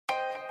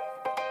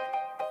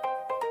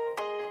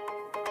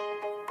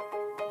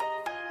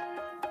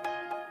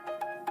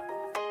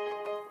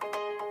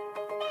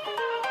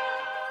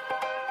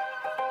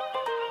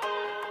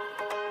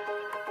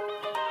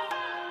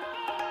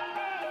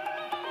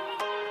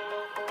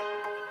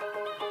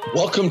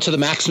Welcome to the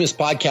Maximus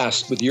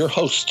podcast with your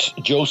hosts,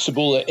 Joe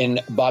Sabula and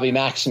Bobby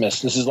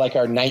Maximus. This is like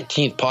our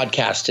 19th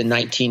podcast in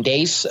 19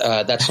 days.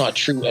 That's not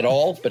true at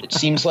all, but it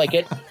seems like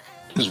it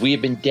because we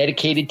have been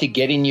dedicated to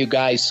getting you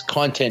guys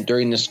content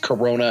during this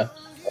corona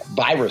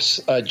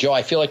virus. Joe,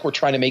 I feel like we're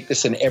trying to make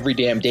this an every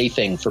damn day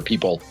thing for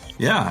people.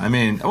 Yeah, I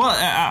mean, well,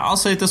 I'll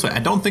say it this way. I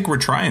don't think we're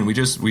trying. We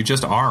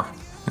just are.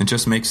 It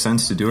just makes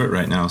sense to do it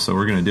right now, so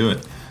we're going to do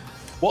it.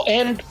 Well,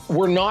 and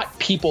we're not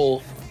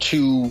people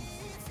to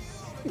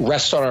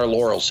rest on our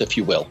laurels, if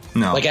you will.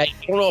 No. Like, I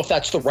don't know if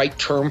that's the right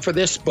term for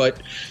this,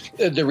 but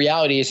the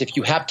reality is if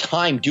you have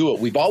time, do it.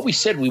 We've always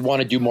said we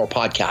want to do more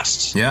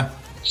podcasts. Yeah.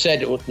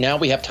 Said now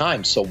we have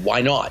time, so why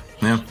not?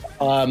 Yeah.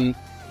 And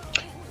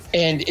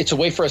it's a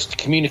way for us to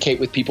communicate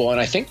with people. And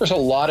I think there's a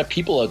lot of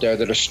people out there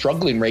that are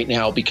struggling right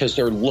now because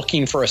they're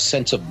looking for a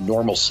sense of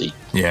normalcy.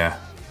 Yeah.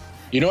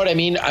 You know what I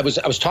mean? I was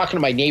talking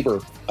to my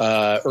neighbor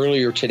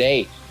earlier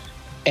today,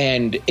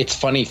 and it's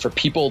funny for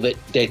people that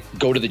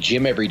go to the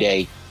gym every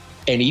day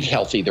and eat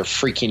healthy, they're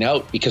freaking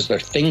out because their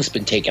thing's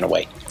been taken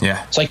away.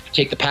 Yeah. It's like you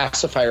take the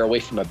pacifier away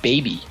from a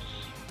baby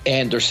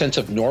and their sense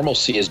of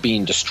normalcy is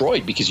being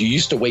destroyed because you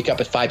used to wake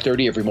up at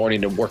 5:30 every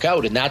morning and work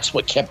out, and that's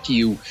what kept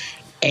you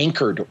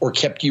anchored or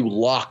kept you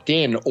locked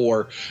in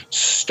or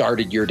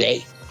started your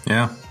day.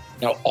 Yeah.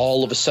 Now,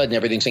 all of a sudden,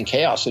 everything's in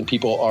chaos and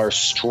people are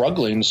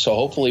struggling. So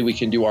hopefully we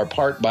can do our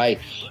part by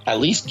at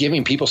least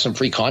giving people some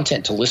free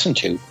content to listen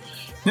to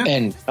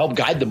and help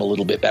guide them a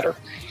little bit better.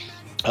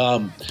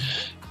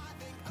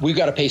 We've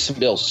got to pay some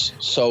bills.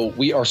 So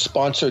we are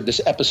sponsored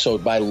this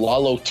episode by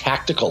Lalo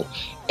Tactical.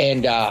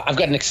 And I've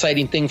got an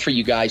exciting thing for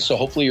you guys. So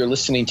hopefully you're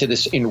listening to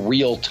this in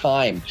real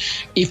time.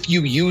 If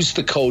you use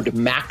the code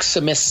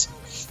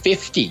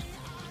Maximus50,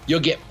 you'll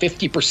get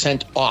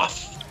 50%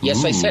 off.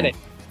 Yes, I said it.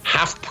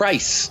 Half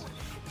price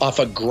off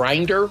a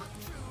Grinder,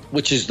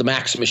 which is the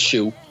Maximus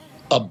shoe,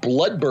 a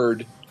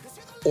Bloodbird,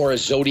 or a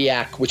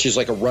Zodiac, which is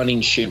like a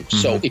running shoe.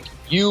 So if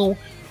you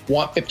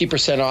want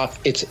 50% off,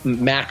 it's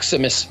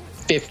Maximus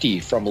 50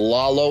 from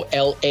Lalo,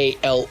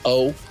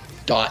 LALO.com.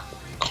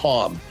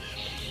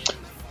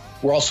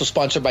 We're also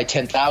sponsored by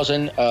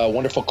 10,000, a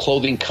wonderful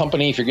clothing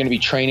company. If you're going to be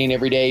training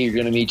every day, you're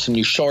going to need some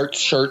new shorts,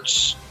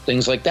 shirts,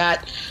 things like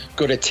that.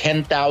 Go to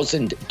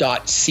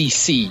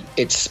 10,000.cc.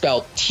 It's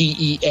spelled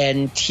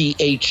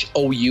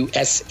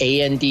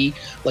TENTHOUSAND,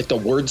 like the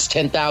words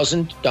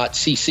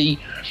 10,000.cc.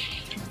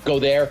 Go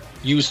there,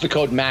 use the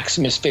code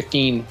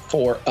Maximus15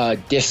 for a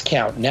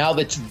discount. Now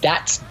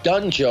that's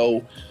done,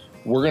 Joe,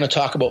 we're going to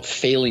talk about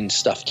failing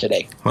stuff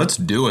today. Let's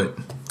do it.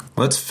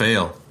 Let's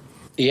fail.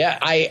 Yeah,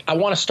 I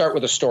want to start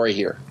with a story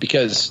here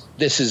because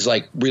this is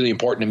like really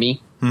important to me.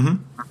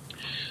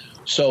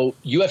 So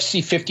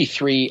UFC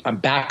 53, I'm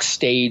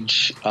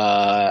backstage.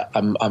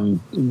 I'm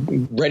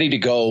ready to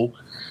go,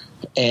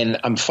 and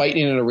I'm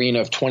fighting in an arena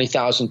of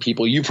 20,000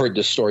 people. You've heard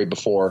this story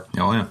before.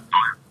 Oh, yeah.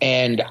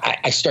 And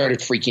I started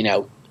freaking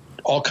out.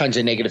 All kinds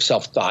of negative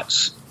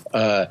self-thoughts.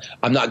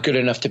 I'm not good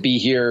enough to be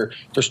here.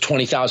 There's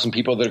 20,000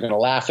 people that are going to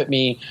laugh at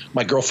me.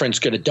 My girlfriend's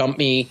going to dump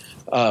me.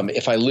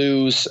 If I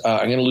lose,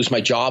 I'm going to lose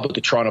my job with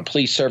the Toronto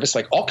Police Service,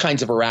 like all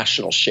kinds of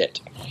irrational shit.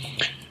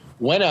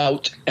 Went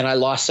out and I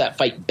lost that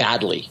fight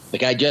badly.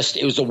 Like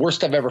it was the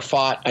worst I've ever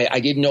fought. I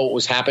didn't know what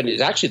was happening. It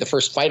was actually the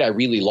first fight I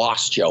really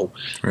lost, Joe.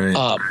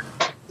 Right.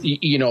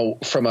 You know,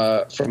 from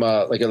an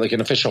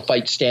official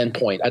fight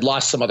standpoint. I'd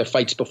lost some other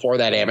fights before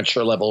that,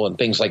 amateur level and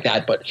things like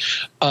that, but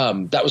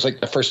that was like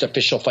the first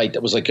official fight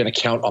that was like going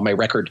to count on my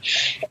record,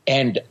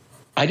 and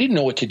I didn't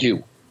know what to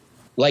do.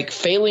 Like,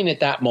 failing at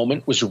that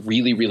moment was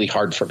really, really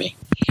hard for me,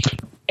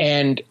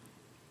 and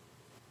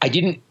I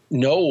didn't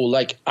know.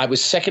 Like, I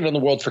was second in the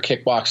world for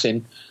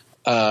kickboxing.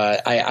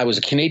 I was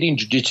a Canadian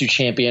jiu-jitsu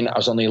champion. I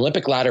was on the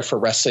Olympic ladder for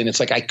wrestling. It's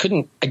like I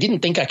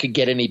didn't think I could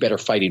get any better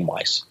fighting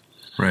wise.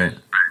 Right.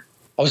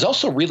 I was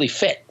also really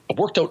fit. I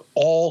worked out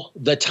all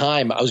the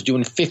time. I was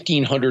doing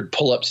 1,500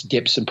 pull-ups,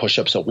 dips, and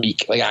push-ups a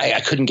week. Like,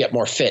 I couldn't get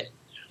more fit,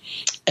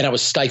 and I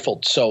was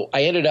stifled. So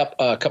I ended up,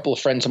 a couple of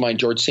friends of mine,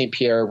 George St.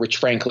 Pierre, Rich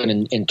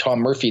Franklin, and Tom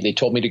Murphy, they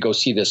told me to go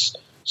see this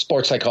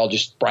sports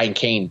psychologist, Brian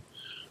Kane,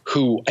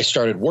 who I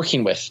started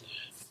working with.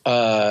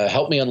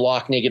 Helped me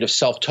unlock negative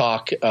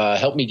self-talk,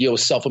 helped me deal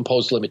with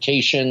self-imposed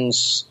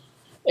limitations,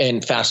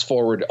 and fast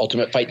forward,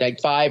 Ultimate Fight Night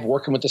 5,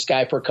 working with this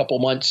guy for a couple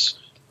months.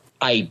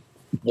 I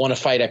won a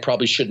fight I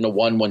probably shouldn't have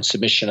won, one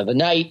submission of the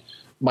night.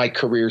 My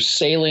career's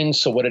sailing.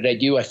 So what did I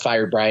do? I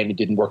fired Brian and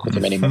didn't work with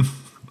him anymore.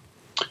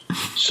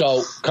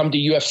 So come to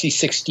UFC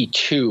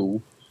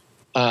 62.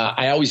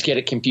 I always get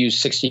it confused,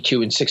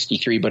 62 and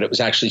 63, but it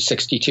was actually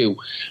 62.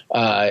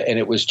 And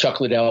it was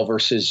Chuck Liddell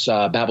versus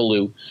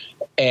Babalu.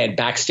 And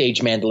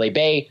backstage Mandalay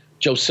Bay,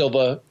 Joe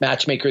Silva,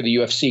 matchmaker of the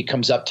UFC,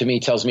 comes up to me,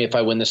 tells me if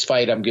I win this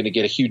fight, I'm going to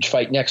get a huge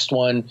fight next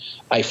one.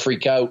 I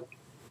freak out,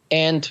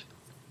 and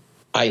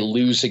I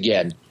lose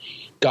again.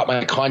 Got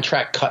my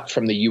contract cut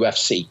from the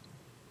UFC.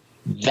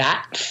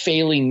 That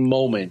failing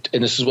moment,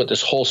 and this is what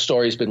this whole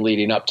story has been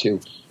leading up to,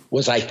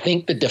 was, I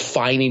think, the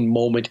defining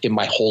moment in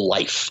my whole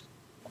life.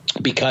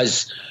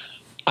 Because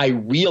I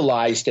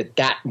realized at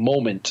that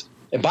moment,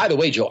 and by the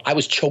way, Joe, I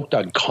was choked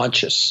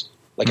unconscious.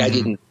 Like I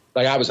didn't,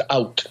 like I was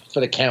out for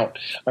the count.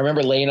 I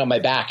remember laying on my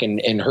back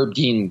and Herb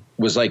Dean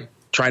was like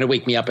trying to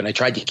wake me up and I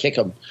tried to kick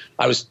him.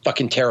 I was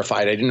fucking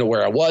terrified. I didn't know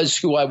where I was,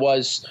 who I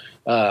was.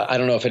 I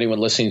don't know if anyone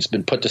listening has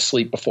been put to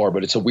sleep before,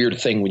 but it's a weird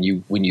thing when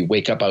you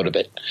wake up out of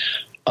it.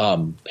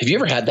 Have you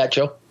ever had that,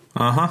 Joe?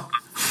 Uh-huh.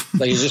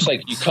 Like it's just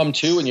like you come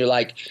to and you're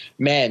like,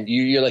 man,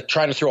 you're like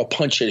trying to throw a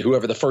punch at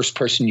whoever the first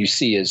person you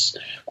see is.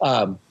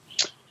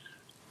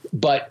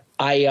 But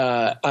I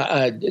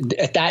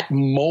at that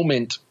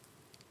moment,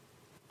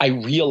 I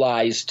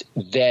realized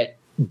that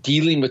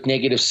dealing with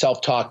negative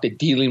self-talk, that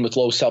dealing with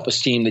low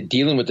self-esteem, that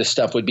dealing with this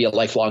stuff would be a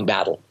lifelong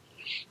battle.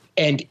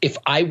 And if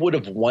I would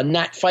have won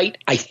that fight,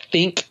 I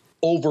think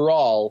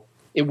overall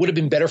it would have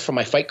been better for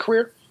my fight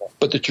career.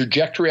 But the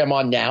trajectory I'm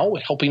on now,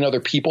 helping other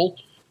people,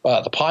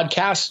 the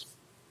podcast,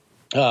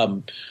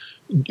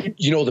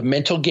 the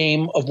mental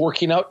game of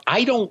working out,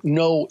 I don't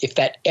know if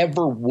that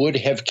ever would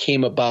have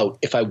came about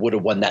if I would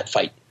have won that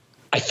fight.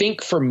 I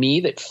think for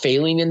me that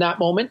failing in that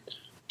moment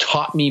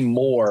taught me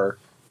more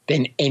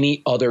than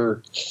any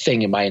other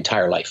thing in my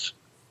entire life,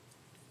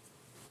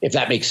 if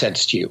that makes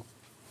sense to you.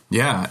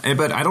 Yeah,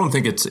 but I don't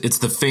think it's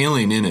the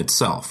failing in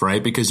itself,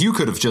 right? Because you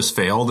could have just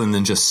failed and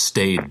then just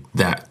stayed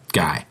that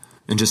guy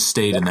and just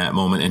stayed in that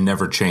moment and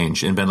never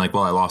changed and been like,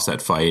 well, I lost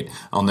that fight.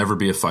 I'll never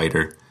be a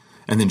fighter.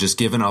 And then just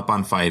given up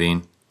on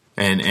fighting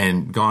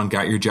and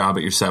got your job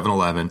at your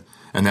 7-Eleven.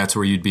 And that's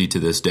where you'd be to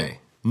this day.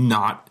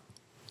 Not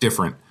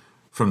different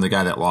from the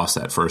guy that lost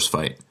that first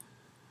fight.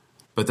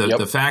 But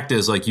the fact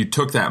is, like, you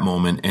took that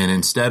moment and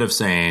instead of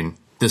saying,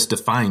 this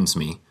defines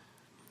me,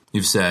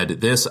 you've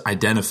said, this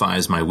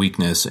identifies my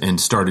weakness and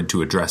started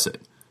to address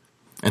it.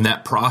 And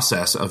that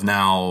process of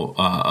now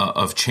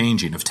of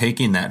changing, of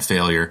taking that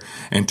failure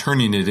and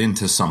turning it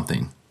into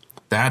something,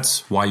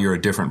 that's why you're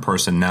a different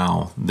person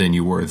now than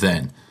you were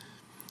then.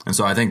 And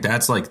so I think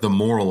that's like the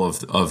moral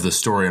of the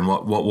story, and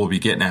what we'll be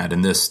getting at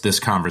in this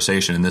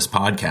conversation, in this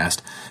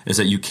podcast, is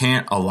that you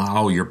can't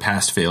allow your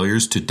past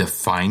failures to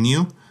define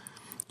you.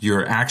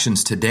 Your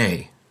actions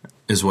today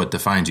is what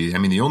defines you. I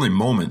mean, the only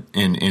moment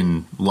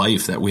in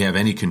life that we have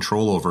any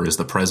control over is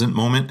the present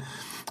moment.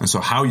 And so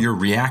how you're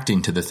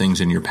reacting to the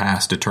things in your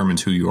past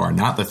determines who you are,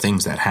 not the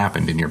things that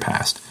happened in your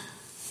past.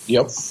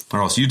 Yep.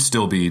 Or else you'd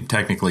still be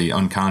technically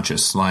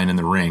unconscious, lying in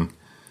the ring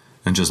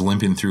and just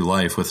limping through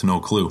life with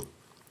no clue.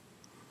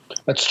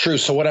 That's true.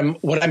 So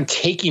what I'm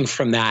taking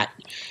from that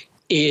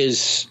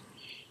is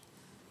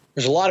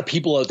there's a lot of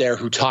people out there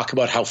who talk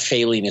about how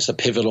failing is a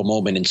pivotal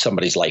moment in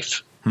somebody's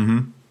life.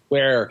 Mm-hmm.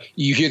 Where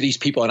you hear these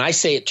people, and I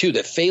say it too,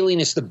 that failing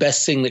is the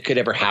best thing that could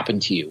ever happen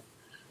to you.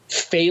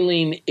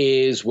 Failing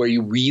is where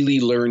you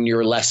really learn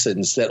your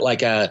lessons. That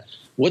like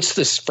what's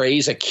this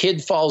phrase? A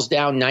kid falls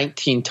down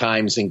 19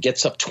 times and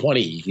gets up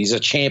 20. He's a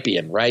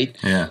champion, right?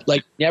 Yeah.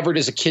 Like never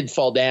does a kid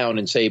fall down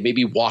and say,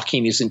 maybe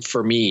walking isn't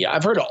for me.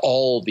 I've heard of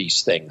all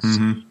these things.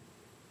 Mm-hmm.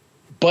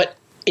 But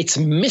it's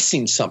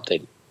missing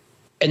something.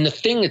 And the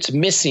thing that's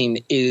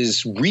missing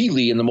is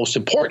really, and the most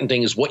important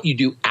thing is what you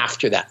do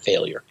after that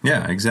failure.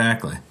 Yeah,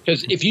 exactly.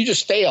 Because if you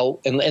just fail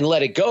and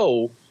let it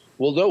go,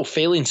 well, no,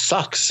 failing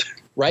sucks,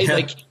 right? Yeah.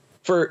 Like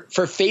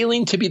for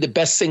failing to be the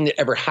best thing that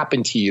ever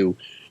happened to you,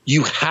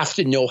 you have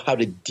to know how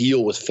to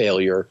deal with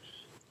failure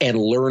and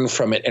learn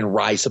from it and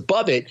rise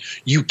above it.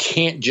 You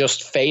can't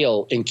just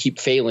fail and keep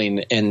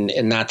failing,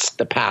 and that's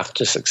the path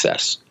to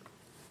success.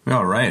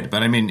 Oh, right.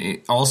 But I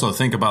mean, also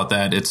think about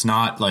that. It's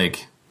not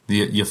like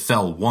you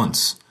fell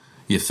once,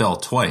 you fell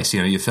twice,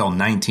 you fell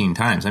 19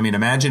 times. I mean,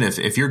 imagine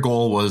if your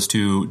goal was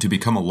to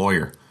become a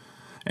lawyer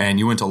and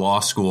you went to law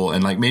school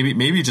and like maybe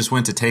you just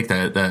went to take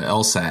the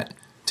LSAT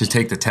to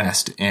take the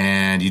test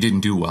and you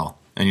didn't do well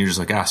and you're just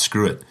like,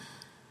 screw it.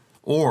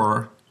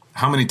 Or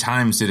how many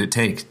times did it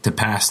take to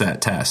pass that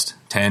test?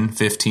 10,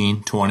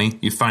 15, 20,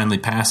 you finally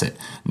pass it.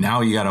 Now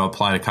you got to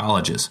apply to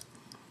colleges.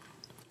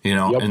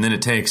 Yep. And then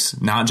it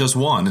takes not just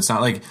one. It's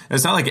not like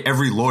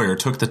every lawyer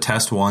took the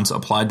test once,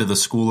 applied to the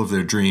school of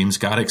their dreams,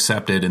 got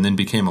accepted, and then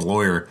became a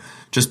lawyer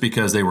just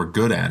because they were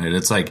good at it.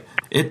 It's like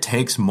it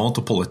takes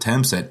multiple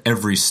attempts at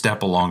every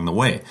step along the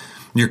way.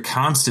 You're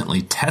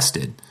constantly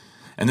tested.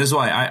 And this is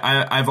why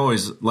I've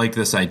always liked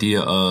this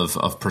idea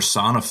of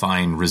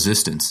personifying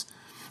resistance,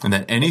 and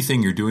that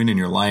anything you're doing in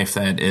your life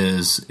that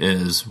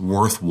is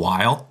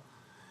worthwhile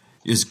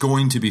is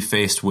going to be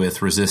faced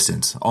with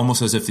resistance,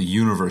 almost as if the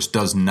universe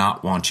does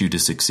not want you to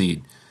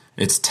succeed.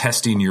 It's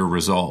testing your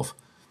resolve.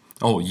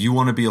 Oh, you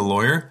want to be a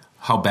lawyer?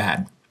 How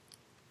bad?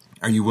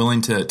 Are you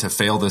willing to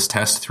fail this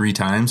test 3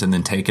 times and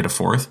then take it a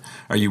 4th?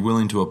 Are you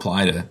willing to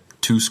apply to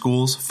 2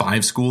 schools,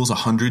 5 schools,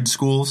 100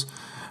 schools?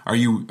 Are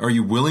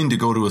you willing to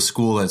go to a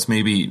school that's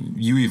maybe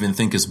you even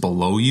think is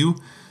below you,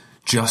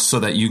 just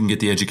so that you can get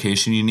the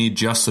education you need,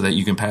 just so that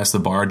you can pass the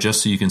bar,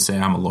 just so you can say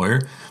I'm a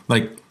lawyer?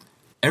 Like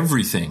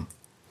everything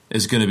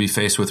is going to be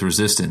faced with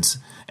resistance.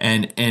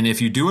 And if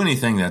you do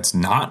anything that's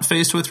not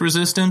faced with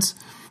resistance,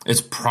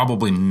 it's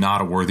probably not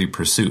a worthy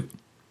pursuit.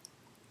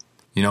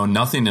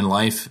 Nothing in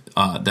life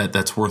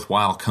that's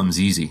worthwhile comes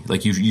easy.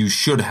 Like you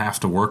should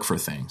have to work for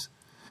things.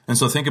 And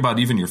so think about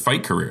even your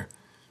fight career.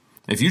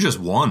 If you just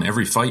won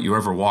every fight you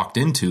ever walked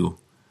into,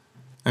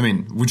 I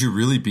mean, would you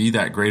really be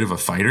that great of a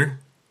fighter?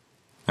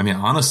 I mean,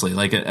 honestly,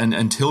 like,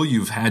 until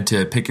you've had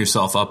to pick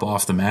yourself up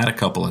off the mat a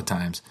couple of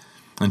times,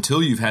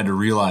 until you've had to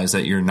realize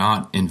that you're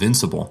not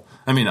invincible.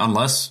 I mean,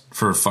 unless,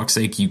 for fuck's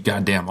sake, you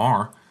goddamn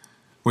are,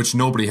 which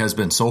nobody has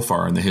been so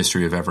far in the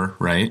history of ever,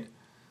 right?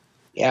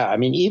 Yeah, I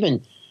mean,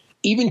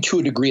 even to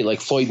a degree,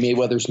 like Floyd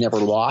Mayweather's never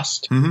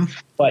lost,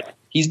 but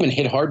he's been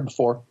hit hard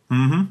before.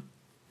 Mm-hmm.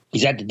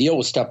 He's had to deal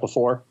with stuff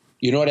before.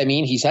 You know what I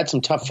mean? He's had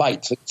some tough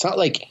fights. It's not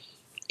like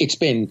it's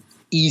been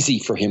easy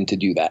for him to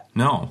do that.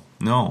 No.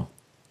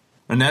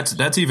 And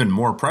that's even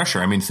more pressure.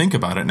 I mean, think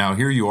about it now.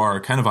 Here you are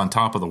kind of on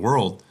top of the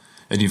world,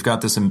 and you've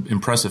got this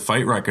impressive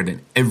fight record,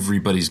 and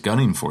everybody's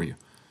gunning for you.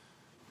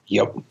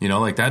 Yep. You know,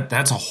 like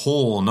that's a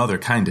whole another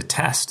kind of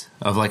test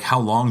of like how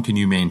long can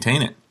you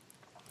maintain it?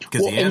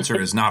 Because the answer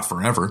is not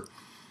forever.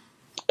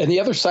 And the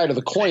other side of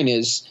the coin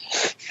is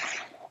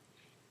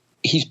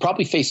he's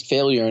probably faced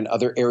failure in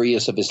other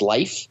areas of his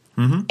life.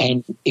 Mm-hmm.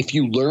 And if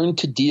you learn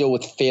to deal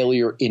with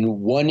failure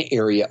in one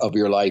area of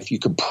your life, you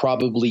could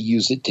probably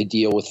use it to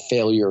deal with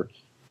failure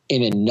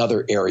in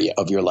another area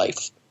of your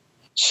life.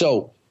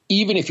 So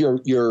even if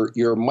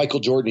you're Michael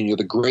Jordan, you're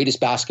the greatest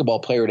basketball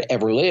player to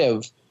ever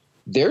live,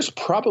 there's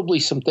probably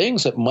some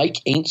things that Mike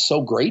ain't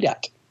so great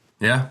at.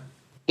 Yeah.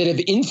 That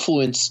have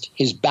influenced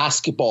his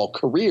basketball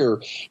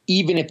career,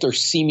 even if they're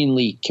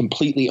seemingly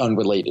completely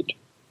unrelated.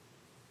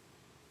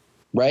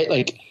 Right?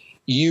 Like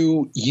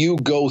you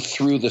go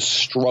through the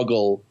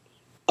struggle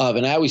of,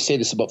 and I always say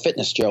this about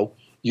fitness, Joe,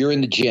 you're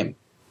in the gym.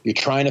 You're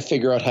trying to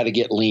figure out how to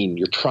get lean.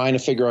 You're trying to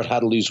figure out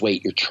how to lose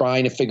weight. You're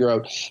trying to figure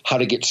out how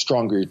to get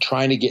stronger. You're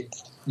trying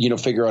to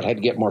figure out how to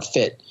get more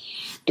fit.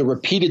 The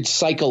repeated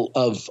cycle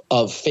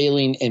of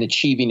failing and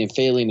achieving and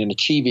failing and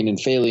achieving and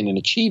failing and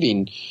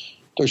achieving,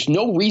 there's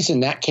no reason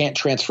that can't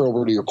transfer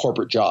over to your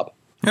corporate job.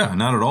 Yeah,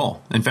 not at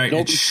all. In fact,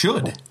 it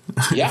should.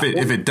 Yeah.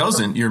 if it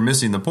doesn't, you're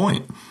missing the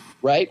point.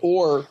 Right?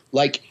 Or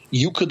like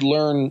you could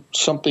learn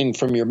something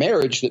from your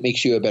marriage that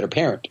makes you a better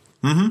parent.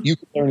 Mm-hmm. You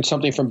could learn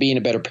something from being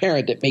a better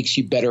parent that makes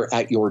you better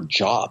at your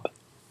job.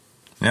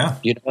 Yeah.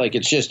 You know, like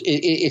it's just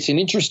it's an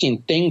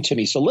interesting thing to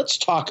me. So let's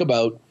talk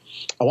about,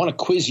 I want to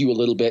quiz you a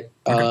little bit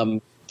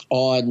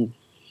on,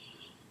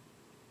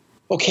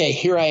 okay,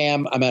 here I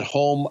am. I'm at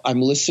home.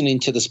 I'm listening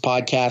to this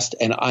podcast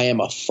and I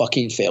am a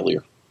fucking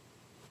failure.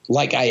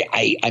 Like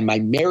my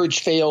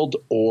marriage failed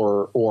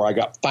or I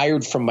got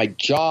fired from my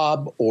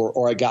job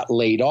or I got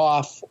laid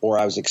off or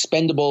I was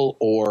expendable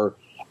or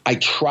I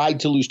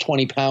tried to lose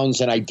 20 pounds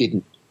and I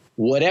didn't.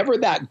 Whatever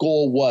that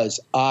goal was,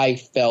 I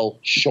fell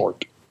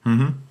short.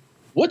 Mm-hmm.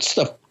 What's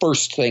the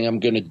first thing I'm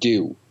going to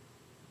do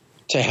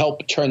to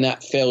help turn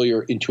that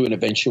failure into an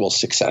eventual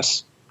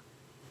success?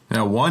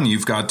 Now, one,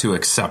 you've got to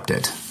accept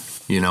it.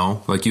 You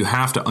know, like you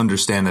have to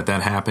understand that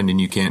happened and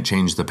you can't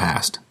change the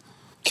past.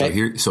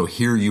 Okay. So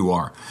here you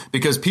are.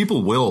 Because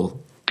people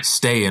will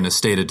stay in a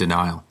state of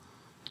denial.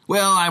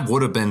 Well, I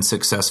would have been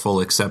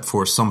successful except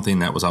for something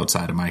that was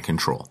outside of my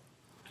control.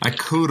 I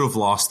could have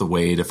lost the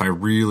weight if I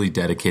really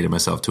dedicated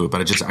myself to it,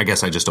 but I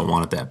guess I just don't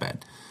want it that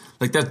bad.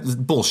 Like that's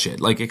bullshit.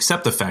 Like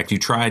accept the fact you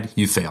tried,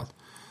 you failed.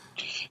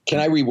 Can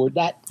I reword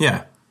that?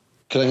 Yeah.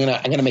 Because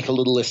I'm gonna make a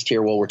little list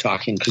here while we're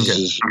talking because this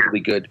is really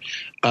good.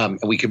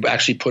 And we could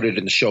actually put it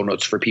in the show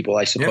notes for people,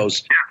 I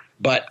suppose. Yeah.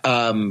 But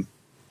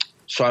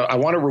so I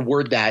want to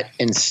reword that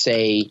and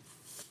say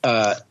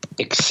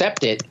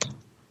accept it,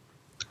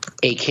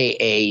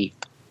 aka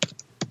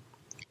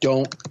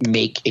don't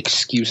make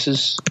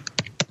excuses.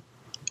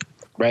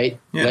 Right?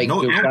 Yeah, like,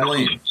 no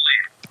blame.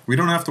 We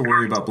don't have to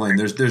worry about blame.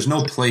 There's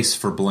no place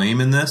for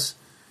blame in this.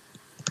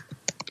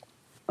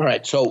 All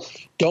right, so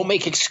don't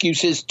make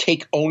excuses.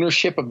 Take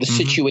ownership of the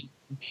situation.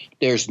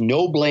 There's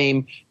no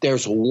blame.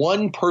 There's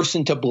one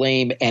person to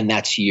blame, and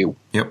that's you.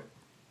 Yep.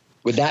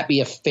 Would that be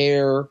a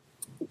fair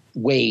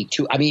way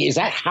to – I mean, is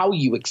that how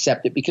you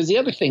accept it? Because the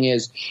other thing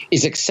is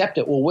accept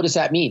it. Well, what does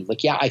that mean?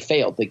 Like, yeah, I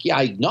failed. Like, yeah,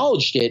 I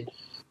acknowledged it,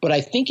 but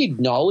I think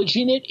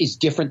acknowledging it is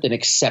different than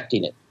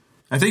accepting it.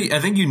 I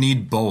think you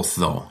need both,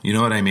 though. You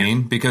know what I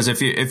mean? Because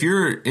if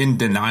you're in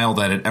denial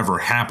that it ever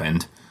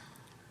happened,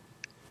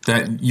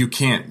 that you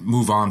can't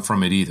move on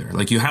from it either.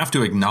 Like you have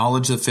to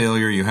acknowledge the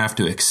failure. You have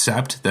to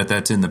accept that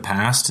that's in the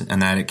past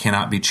and that it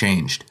cannot be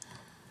changed.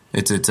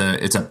 It's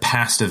a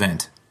past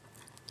event.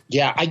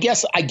 Yeah, I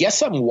guess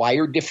I'm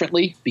wired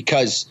differently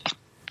because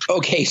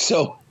okay,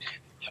 so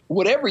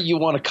whatever you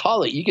want to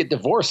call it, you get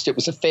divorced. It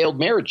was a failed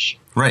marriage,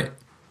 right?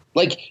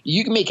 Like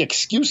you can make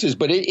excuses,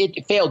 but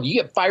it failed.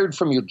 You get fired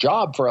from your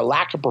job for a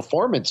lack of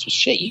performance.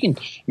 Shit, you can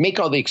make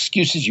all the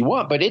excuses you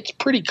want, but it's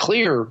pretty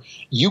clear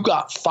you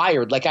got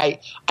fired. Like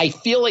I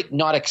feel like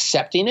not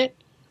accepting it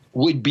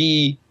would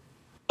be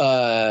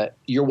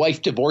your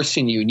wife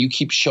divorcing you and you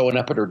keep showing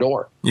up at her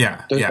door.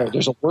 Yeah,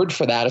 there's a word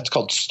for that. It's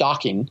called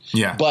stalking.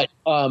 Yeah, but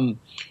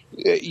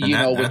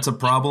that's a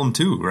problem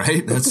too,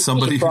 right? That's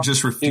somebody who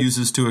just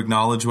refuses to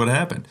acknowledge what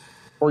happened.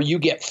 Or you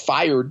get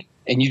fired.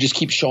 And you just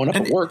keep showing up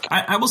at work.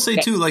 I will say,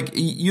 too, like,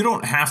 you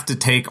don't have to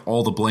take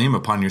all the blame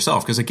upon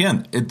yourself. Because,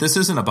 again, this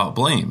isn't about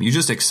blame. You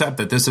just accept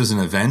that this is an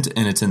event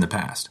and it's in the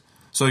past.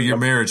 So your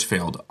marriage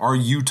failed. Are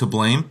you to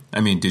blame?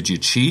 I mean, did you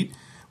cheat?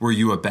 Were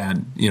you a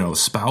bad,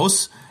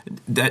 spouse?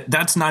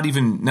 That's not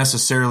even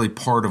necessarily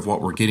part of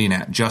what we're getting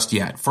at just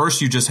yet.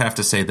 First, you just have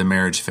to say the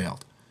marriage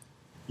failed.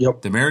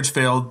 Yep. The marriage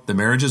failed. The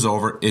marriage is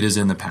over. It is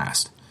in the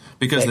past.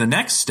 Because the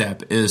next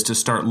step is to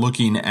start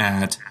looking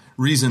at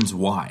reasons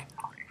why.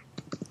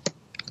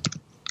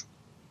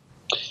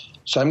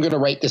 So I'm going to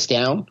write this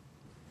down.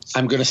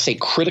 I'm going to say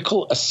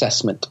critical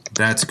assessment.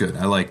 That's good.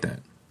 I like that.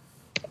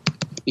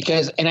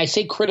 And I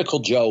say critical,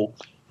 Joe,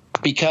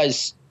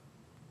 because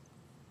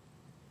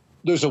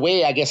there's a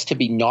way, I guess, to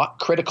be not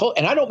critical.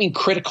 And I don't mean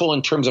critical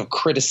in terms of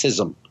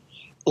criticism,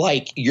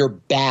 like you're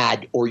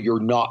bad or you're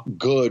not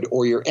good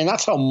and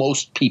that's how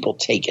most people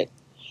take it.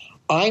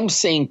 I'm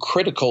saying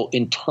critical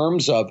in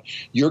terms of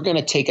you're going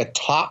to take a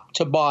top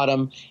to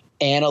bottom,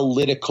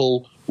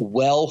 analytical,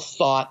 well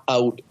thought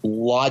out,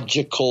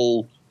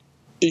 logical.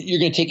 You're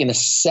going to take an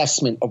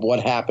assessment of what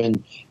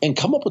happened and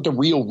come up with the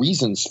real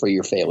reasons for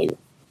your failure.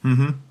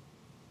 Mm-hmm.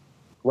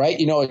 Right?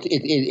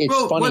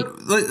 It's funny.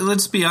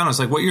 Let's be honest.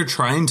 Like what you're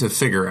trying to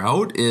figure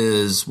out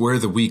is where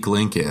the weak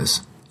link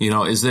is.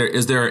 Is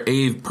there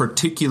a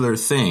particular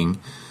thing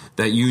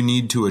that you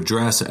need to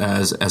address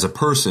as a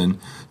person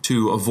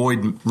to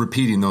avoid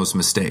repeating those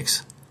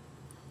mistakes?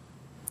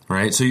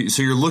 Right? So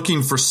you're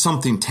looking for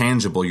something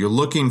tangible. You're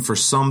looking for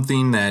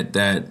something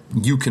that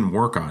you can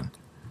work on.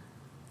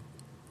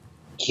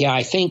 Yeah,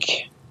 I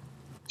think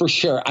for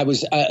sure.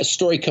 A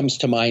story comes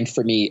to mind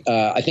for me.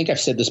 I think I've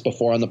said this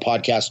before on the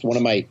podcast. One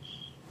of my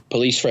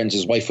police friends,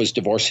 his wife was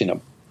divorcing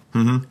him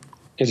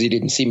because he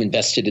didn't seem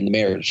invested in the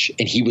marriage,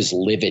 and he was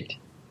livid,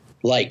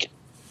 like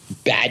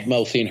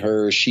bad-mouthing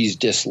her. She's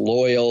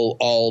disloyal,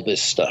 all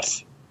this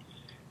stuff.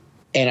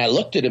 And I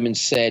looked at him and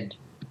said,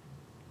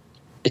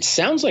 it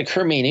sounds like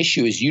her main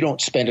issue is you don't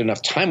spend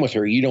enough time with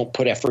her. You don't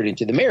put effort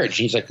into the marriage.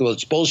 And he's like, well,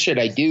 it's bullshit.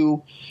 I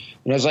do.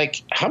 And I was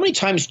like, how many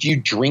times do you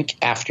drink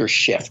after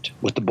shift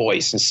with the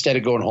boys instead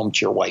of going home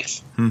to your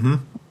wife? Mm-hmm.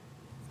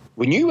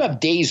 When you have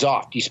days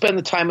off, do you spend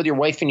the time with your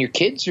wife and your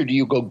kids, or do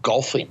you go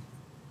golfing?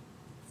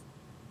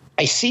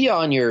 I see you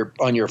on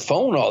your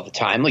phone all the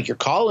time, like you're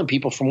calling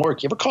people from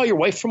work. You ever call your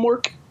wife from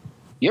work?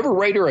 You ever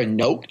write her a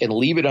note and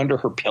leave it under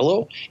her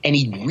pillow? And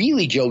he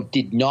really, Joe,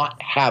 did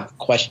not have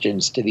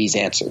questions to these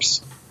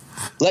answers.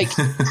 Like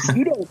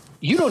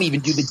you don't even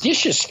do the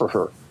dishes for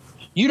her.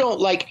 You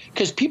don't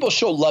because people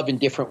show love in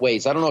different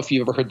ways. I don't know if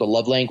you've ever heard the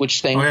love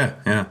language thing. Oh,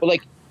 yeah. But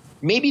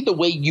maybe the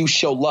way you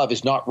show love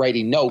is not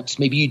writing notes.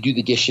 Maybe you do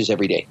the dishes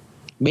every day.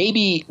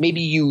 Maybe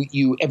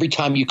you every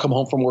time you come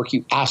home from work,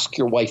 you ask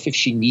your wife if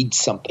she needs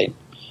something.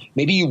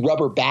 Maybe you rub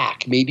her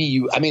back.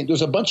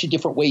 There's a bunch of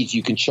different ways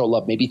you can show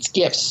love. Maybe it's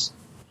gifts.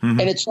 Mm-hmm.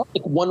 And it's not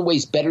like one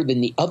way's better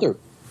than the other.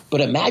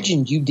 But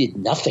imagine you did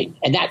nothing.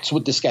 And that's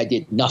what this guy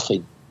did,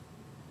 nothing.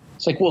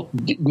 It's like, well,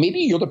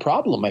 maybe you're the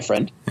problem, my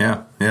friend.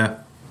 Yeah.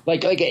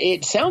 Like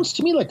it sounds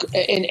to me like,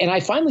 and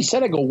I finally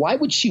said, I go, why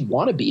would she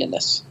want to be in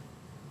this?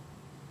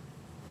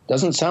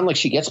 Doesn't sound like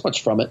she gets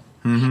much from it.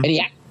 Mm-hmm. And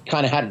he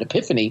kind of had an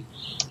epiphany,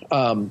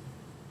 and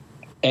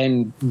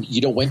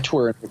went to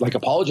her and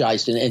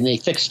apologized, and they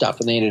fixed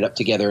stuff, and they ended up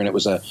together, and it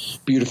was a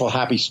beautiful,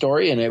 happy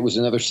story, and it was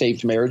another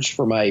saved marriage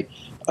for my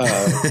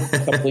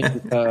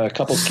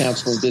couples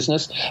counseling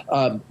business.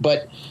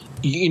 But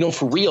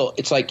for real,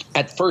 it's like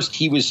at first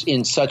he was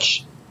in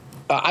such.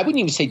 I wouldn't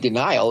even say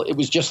denial. It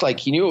was just like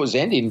he knew it was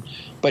ending,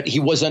 but he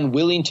was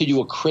unwilling to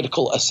do a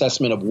critical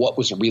assessment of what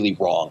was really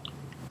wrong.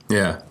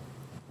 Yeah.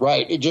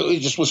 Right. It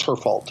just was her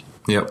fault.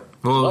 Yep.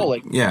 Well,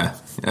 yeah.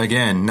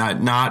 Again,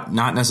 not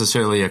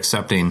necessarily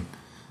accepting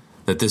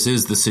that this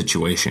is the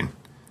situation.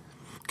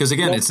 Because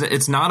again,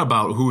 it's not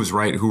about who is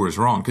right, who is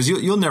wrong. Because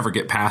you'll never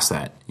get past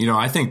that.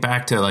 I think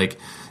back to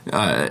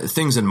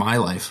things in my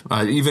life,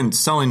 even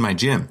selling my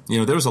gym.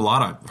 There was a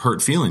lot of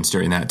hurt feelings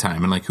during that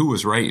time, and who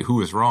was right, who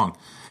was wrong.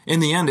 In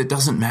the end, it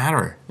doesn't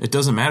matter. It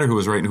doesn't matter who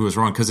was right and who was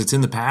wrong because it's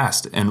in the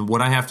past. And what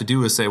I have to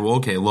do is say, well,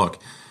 okay,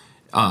 look,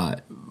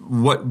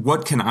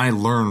 what can I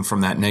learn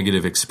from that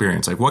negative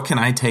experience? What can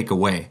I take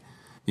away?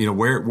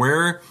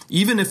 Where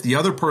even if the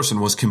other person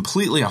was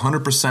completely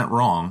 100%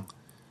 wrong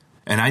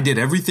and I did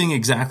everything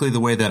exactly the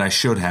way that I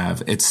should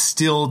have, it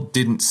still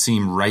didn't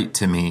seem right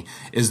to me.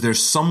 Is there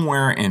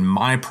somewhere in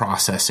my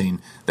processing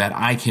that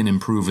I can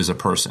improve as a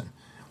person?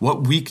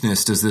 What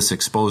weakness does this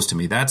expose to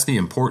me? That's the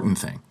important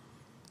thing.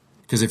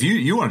 Because if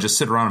you want to just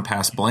sit around and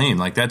pass blame,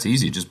 that's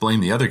easy. Just blame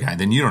the other guy.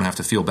 Then you don't have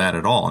to feel bad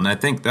at all. And I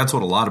think that's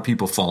what a lot of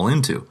people fall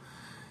into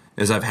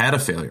is I've had a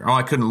failure. Oh,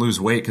 I couldn't lose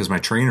weight because my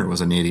trainer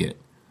was an idiot.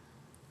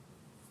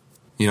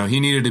 He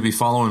needed to be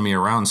following me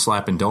around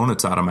slapping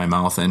donuts out of my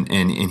mouth, and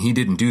he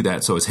didn't do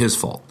that, so it's his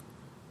fault.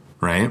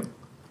 Right?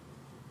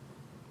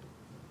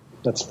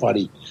 That's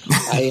funny.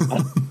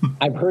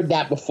 I've heard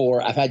that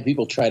before. I've had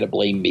people try to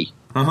blame me.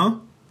 Uh-huh.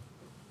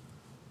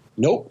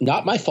 Nope,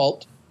 not my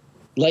fault.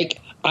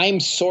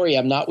 I'm sorry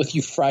I'm not with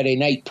you Friday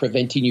night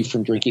preventing you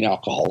from drinking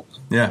alcohol.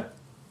 Yeah.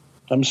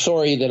 I'm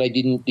sorry that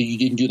you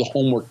didn't do the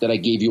homework that I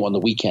gave you on the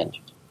weekend.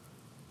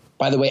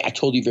 By the way, I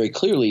told you very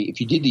clearly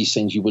if you did these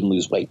things, you wouldn't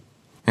lose weight.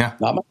 Yeah.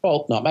 Not my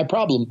fault, not my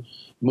problem.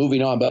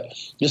 moving on. But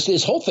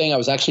this whole thing, I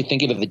was actually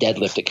thinking of the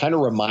deadlift. It kind of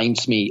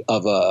reminds me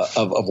of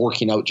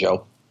working out,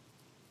 Joe.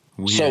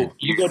 Weird. So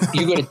you go to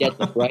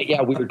deadlift, right?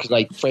 Yeah, weird, because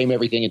I frame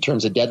everything in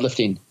terms of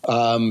deadlifting.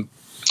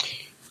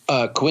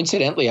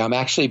 Coincidentally, I'm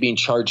actually being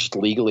charged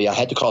legally. I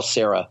had to call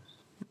Sarah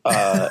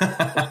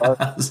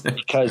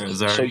because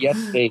so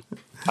yesterday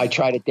I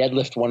tried a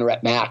deadlift 1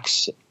 rep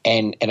max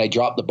and I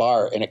dropped the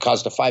bar and it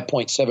caused a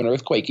 5.7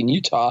 earthquake in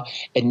Utah.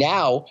 And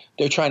now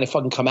they're trying to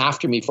fucking come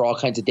after me for all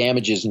kinds of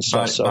damages and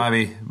stuff.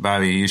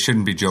 Bobby, you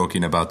shouldn't be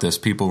joking about this.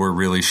 People were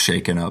really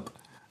shaken up.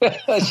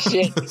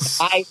 Shit.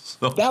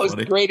 That was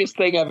the greatest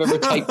thing I've ever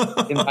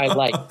typed in my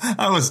life.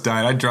 I was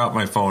dying. I dropped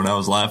my phone. I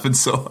was laughing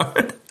so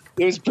hard.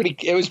 It was pretty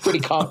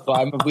comical.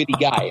 I'm a witty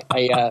guy.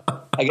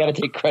 I got to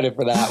take credit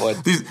for that one.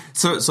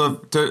 So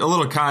to a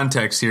little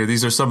context here,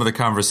 these are some of the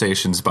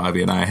conversations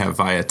Bobby and I have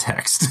via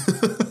text.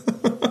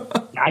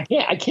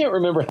 I can't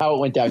remember how it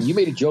went down. You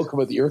made a joke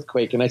about the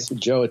earthquake, and I said,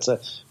 Joe, it's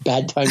a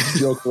bad time to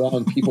joke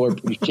around. People are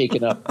pretty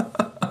shaken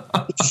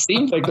up. It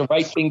seems like the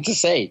right thing to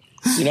say.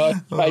 You know,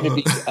 I'm trying to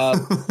be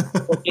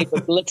okay.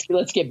 But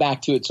let's get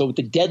back to it. So with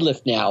the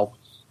deadlift now,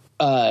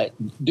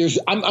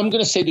 I'm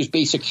going to say there's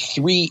basic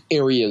 3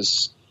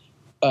 areas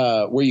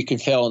where you can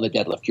fail in the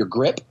deadlift: your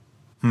grip,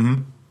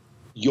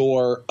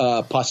 your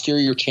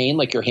posterior chain,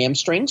 like your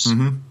hamstrings,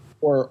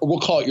 or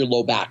we'll call it your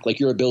low back, like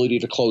your ability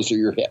to close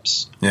your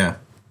hips. Yeah.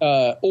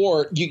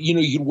 Or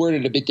you'd word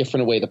it a bit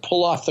different way: the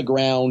pull off the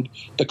ground,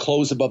 the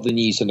close above the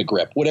knees, and the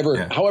grip.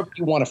 However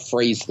you want to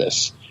phrase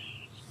this.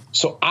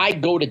 So I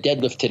go to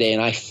deadlift today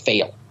and I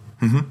fail.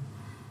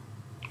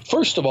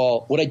 First of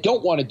all, what I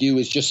don't want to do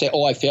is just say,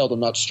 "Oh, I failed. I'm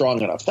not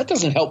strong enough." That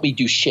doesn't help me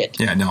do shit.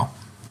 Yeah, no.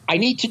 I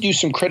need to do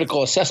some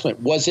critical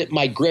assessment. Was it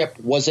my grip?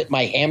 Was it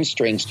my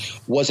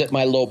hamstrings? Was it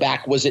my low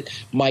back? Was it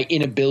my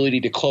inability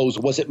to close?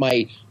 Was it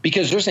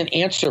because there's an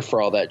answer for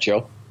all that,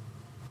 Joe.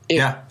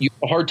 If you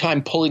have a hard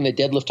time pulling the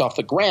deadlift off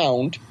the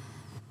ground.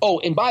 Oh,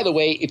 and by the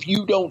way, if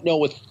you don't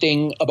know a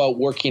thing about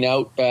working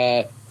out,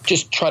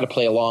 just try to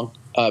play along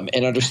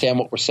and understand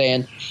what we're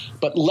saying.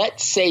 But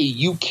let's say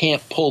you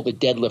can't pull the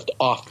deadlift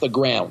off the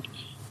ground.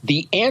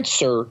 The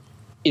answer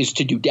is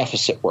to do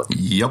deficit work.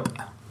 Yep.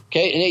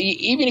 Okay, and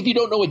even if you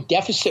don't know what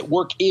deficit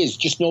work is,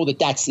 just know that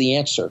that's the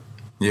answer.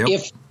 Yep.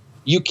 If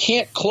you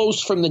can't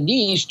close from the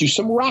knees, do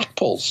some rack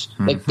pulls.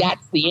 Like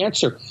that's the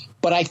answer.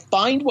 But I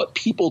find what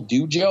people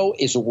do, Joe,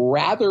 is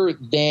rather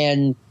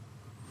than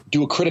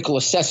do a critical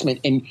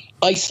assessment and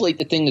isolate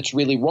the thing that's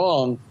really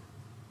wrong,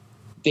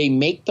 they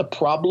make the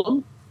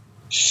problem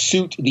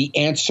suit the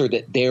answer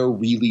that they're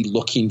really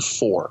looking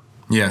for.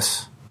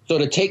 Yes. So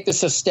to take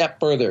this a step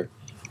further,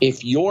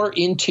 if you're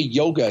into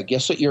yoga,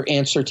 guess what your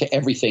answer to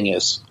everything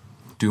is?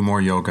 Do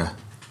more yoga.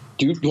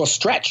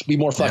 Stretch, be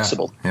more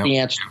flexible. Yeah, yep. The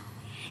answer.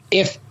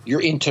 If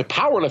you're into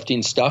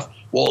powerlifting stuff,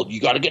 well,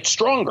 you got to get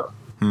stronger.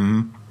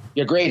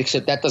 You're great,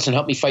 except that doesn't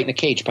help me fight in a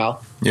cage,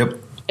 pal. Yep.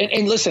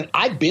 And listen,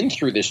 I've been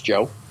through this,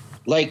 Joe.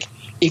 Like,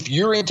 if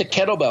you're into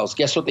kettlebells,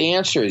 guess what the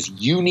answer is?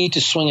 You need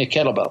to swing a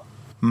kettlebell.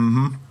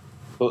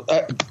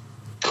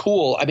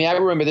 Cool. I mean, I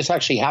remember this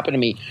actually happened to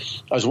me.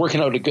 I was working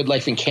out at Good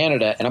Life in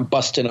Canada, and I'm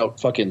busting out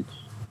fucking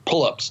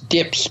pull-ups,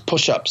 dips,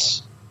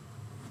 push-ups.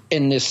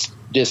 And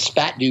this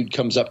fat dude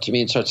comes up to me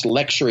and starts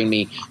lecturing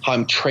me how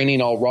I'm training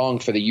all wrong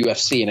for the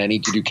UFC and I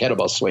need to do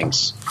kettlebell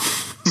swings.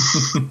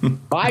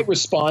 My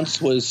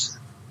response was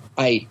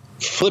I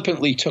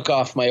flippantly took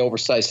off my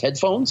oversized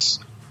headphones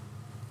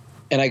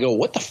and I go,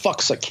 "What the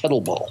fuck's a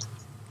kettlebell?"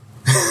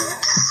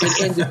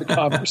 It ended the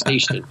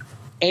conversation.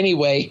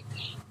 Anyway,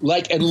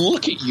 and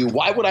look at you.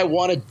 Why would I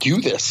want to do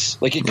this?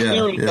 Like, it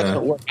clearly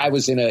doesn't work. I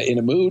was in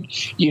a mood,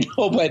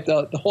 but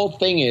the whole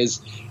thing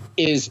is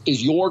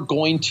you're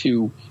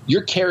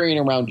carrying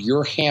around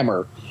your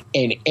hammer,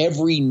 and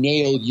every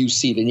nail you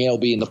see, the nail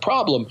being the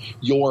problem,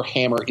 your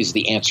hammer is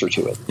the answer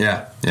to it.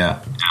 Yeah.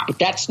 But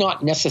that's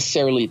not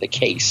necessarily the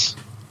case.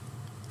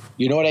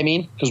 You know what I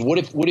mean? Because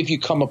what if you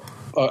come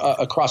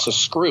across a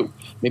screw?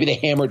 Maybe the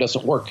hammer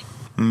doesn't work.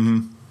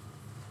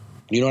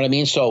 You know what I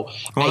mean? So,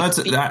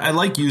 I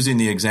like using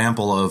the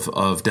example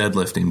of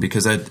deadlifting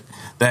because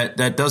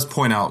that does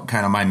point out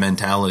kind of my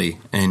mentality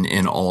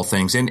in all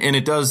things, and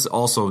it does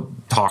also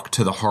talk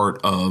to the heart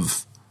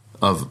of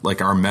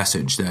like our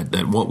message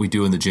that what we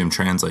do in the gym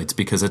translates,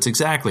 because that's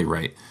exactly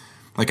right.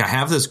 Like, I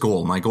have this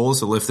goal. My goal is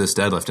to lift this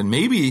deadlift, and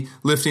maybe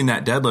lifting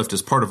that deadlift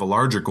is part of a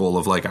larger goal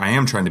of, like, I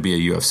am trying to be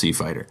a UFC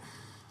fighter.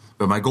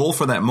 But my goal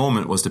for that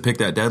moment was to pick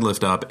that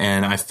deadlift up,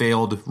 and I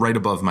failed right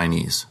above my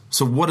knees.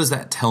 So what does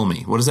that tell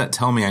me? What does that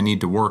tell me I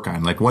need to work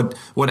on? Like, what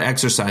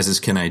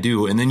exercises can I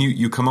do? And then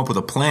you come up with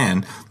a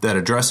plan that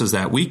addresses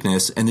that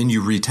weakness, and then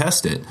you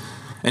retest it.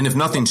 And if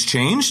nothing's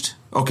changed,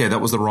 okay, that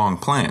was the wrong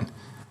plan.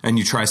 And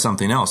you try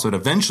something else. But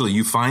eventually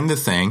you find the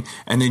thing,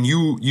 and then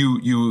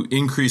you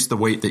increase the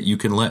weight that you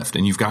can lift,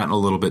 and you've gotten a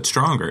little bit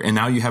stronger. And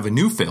now you have a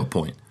new fail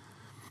point.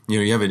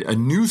 You have a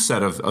new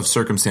set of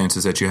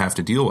circumstances that you have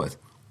to deal with.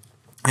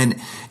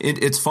 And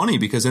it's funny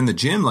because in the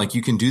gym, like,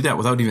 you can do that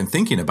without even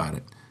thinking about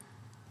it.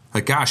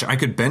 like, gosh, I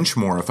could bench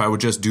more if I would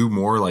just do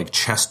more like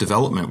chest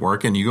development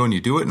work. And you go and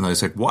you do it, and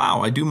it's like,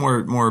 wow, I do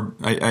more.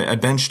 I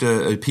benched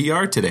a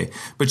PR today.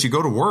 But you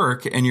go to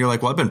work and you're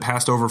like, well, I've been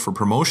passed over for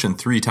promotion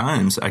 3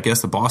 times. I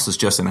guess the boss is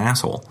just an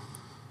asshole.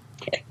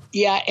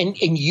 Yeah, and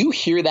you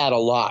hear that a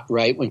lot,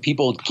 right? When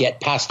people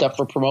get passed up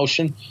for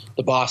promotion,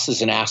 the boss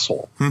is an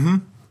asshole. Mm-hmm.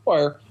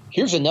 Or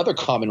here's another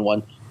common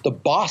one: the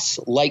boss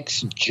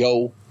likes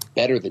Joe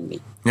better than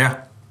me.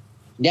 Yeah.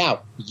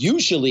 Now,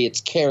 usually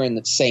it's Karen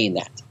that's saying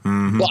that.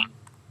 Mm-hmm. But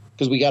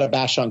because we got to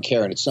bash on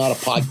Karen. It's not a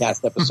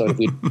podcast episode if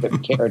we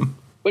put Karen.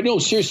 But no,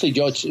 seriously,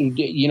 Joe, it's,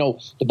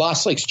 the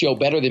boss likes Joe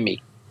better than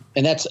me.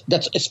 And that's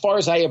as far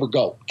as I ever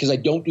go, because I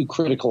don't do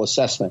critical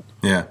assessment.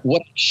 Yeah.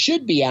 What I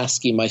should be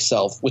asking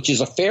myself, which is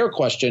a fair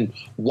question,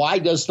 why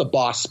does the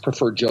boss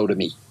prefer Joe to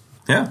me?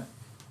 Yeah.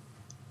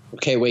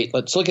 Okay, wait,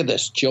 let's look at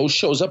this. Joe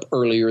shows up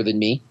earlier than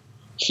me.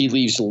 He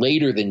leaves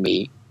later than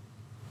me.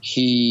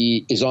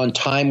 He is on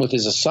time with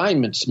his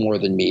assignments more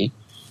than me.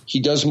 He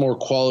does more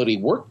quality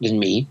work than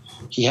me.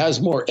 He has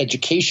more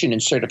education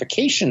and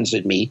certifications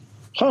than me.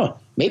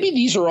 Maybe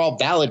these are all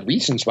valid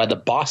reasons why the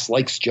boss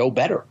likes Joe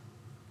better.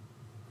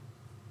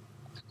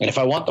 And if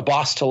I want the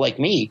boss to like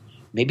me,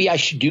 maybe I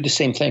should do the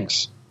same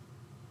things.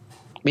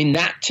 I mean,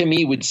 that to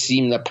me would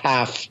seem the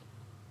path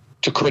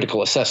to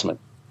critical assessment.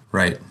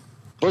 Right.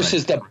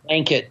 Versus the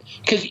blanket.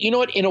 Because you know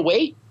what? In a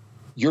way,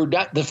 you're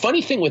not. The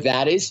funny thing with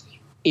that is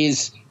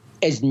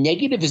as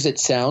negative as it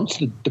sounds,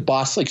 the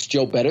boss likes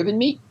Joe better than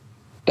me.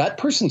 That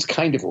person's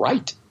kind of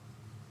right.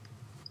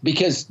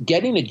 Because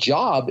getting a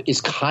job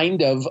is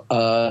kind of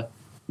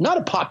not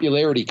a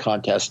popularity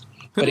contest.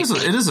 But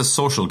it is a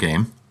social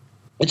game.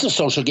 It's a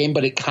social game,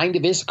 but it kind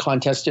of is a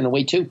contest in a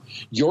way, too.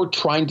 You're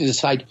trying to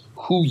decide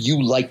who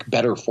you like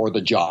better for the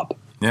job.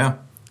 Yeah.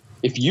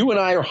 If you and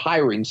I are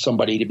hiring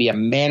somebody to be a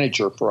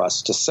manager for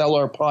us, to sell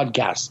our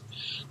podcast,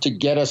 to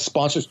get us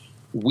sponsors,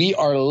 we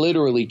are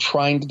literally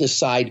trying to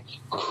decide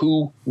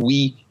who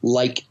we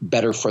like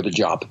better for the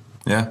job.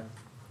 Yeah.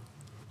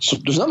 So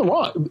there's nothing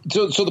wrong.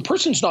 So the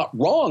person's not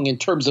wrong in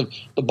terms of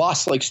the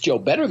boss likes Joe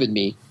better than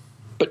me,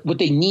 but what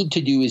they need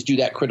to do is do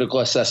that critical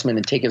assessment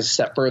and take it a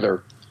step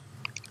further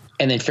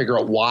and then figure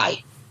out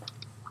why.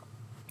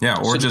 Yeah,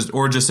 or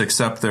just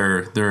accept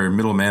their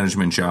middle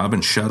management job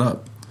and shut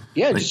up.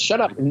 Yeah, just shut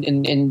up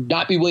and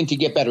not be willing to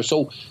get better.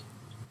 So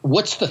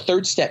what's the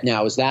third step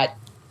now? Is that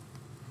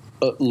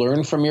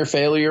learn from your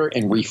failure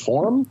and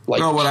reform?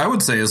 No, what I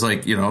would say is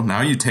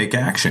now you take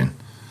action.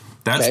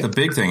 That's the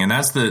big thing, and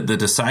that's the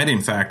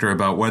deciding factor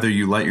about whether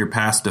you let your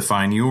past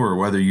define you or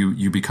whether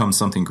you become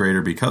something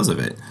greater because of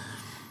it.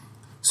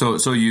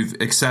 So you've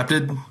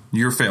accepted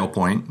your fail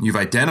point. You've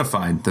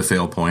identified the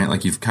fail point,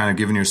 like you've kind of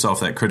given yourself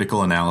that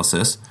critical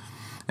analysis.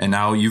 And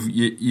now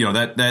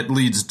that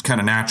leads kind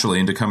of naturally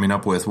into coming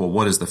up with, well,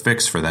 what is the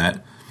fix for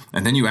that?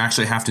 And then you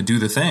actually have to do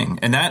the thing.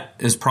 And that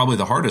is probably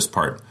the hardest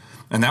part.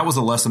 And that was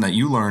a lesson that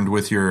you learned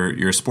with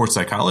your sports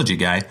psychology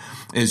guy,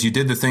 is you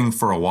did the thing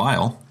for a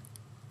while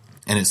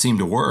and it seemed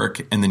to work,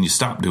 and then you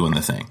stopped doing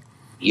the thing.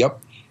 Yep.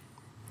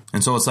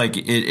 And so it's like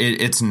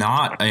it's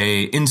not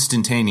a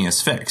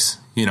instantaneous fix.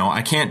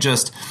 I can't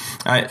just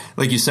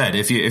like you said,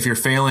 if you're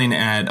failing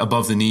at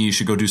above the knee, you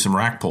should go do some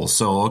rack pulls.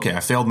 So okay, I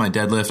failed my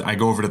deadlift. I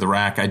go over to the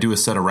rack. I do a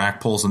set of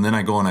rack pulls, and then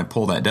I go and I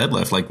pull that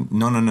deadlift. Like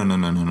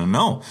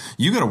no.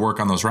 You got to work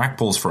on those rack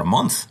pulls for a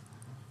month.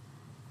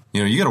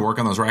 You got to work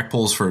on those rack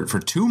pulls for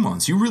 2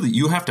 months.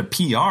 You have to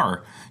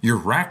PR your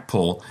rack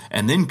pull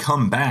and then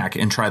come back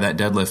and try that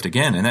deadlift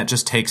again, and that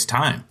just takes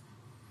time.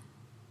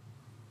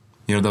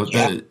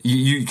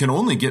 You can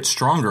only get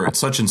stronger at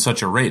such and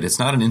such a rate. It's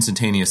not an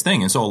instantaneous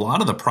thing. And so a lot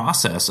of the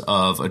process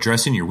of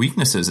addressing your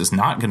weaknesses is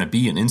not going to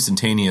be an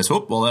instantaneous,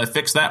 I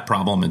fixed that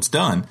problem, it's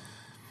done.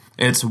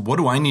 It's what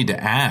do I need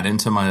to add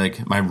into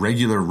my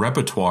regular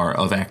repertoire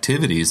of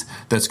activities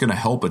that's going to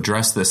help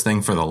address this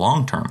thing for the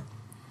long term.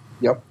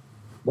 Yep,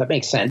 that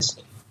makes sense.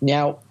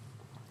 Now,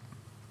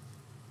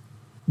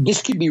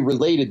 this could be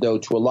related, though,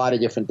 to a lot of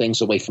different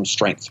things away from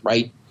strength,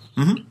 right?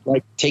 Mm-hmm.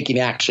 Like taking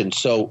action.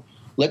 So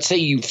let's say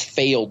you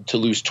failed to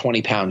lose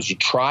 20 pounds. You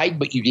tried,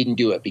 but you didn't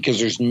do it, because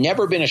there's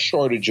never been a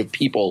shortage of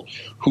people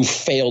who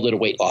failed at a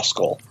weight loss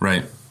goal.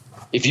 Right.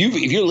 If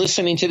you're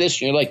listening to this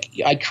and you're like,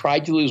 I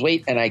tried to lose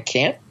weight and I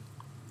can't,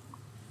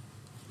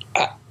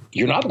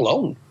 you're not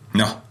alone.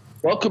 No.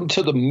 Welcome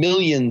to the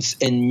millions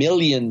and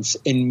millions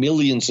and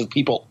millions of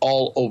people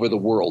all over the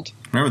world.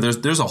 Remember,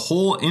 there's a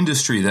whole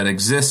industry that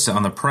exists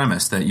on the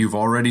premise that you've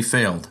already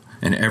failed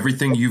and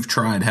everything you've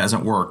tried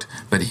hasn't worked,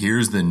 but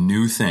here's the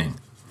new thing.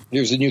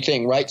 Here's the new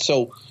thing, right?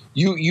 So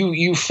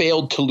you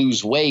failed to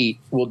lose weight.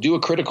 Well, do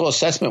a critical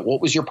assessment. What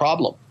was your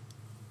problem?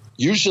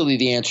 Usually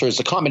the answer is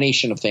a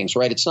combination of things,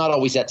 right? It's not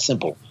always that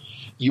simple.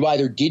 You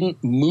either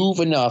didn't move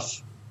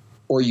enough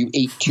or you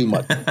ate too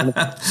much.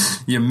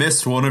 You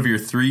missed one of your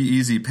 3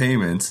 easy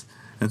payments,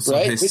 and so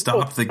they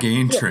stopped the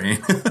gain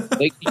train.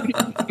 Like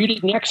you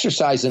didn't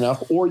exercise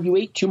enough or you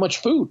ate too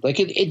much food. Like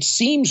it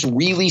seems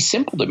really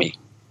simple to me.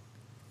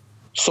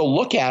 So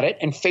look at it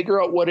and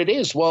figure out what it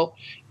is. Well,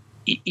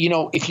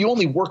 if you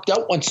only worked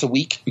out once a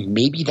week,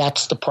 maybe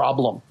that's the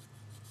problem.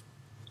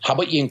 How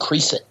about you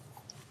increase it?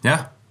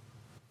 Yeah.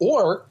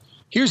 Or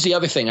here's the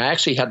other thing. I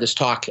actually had this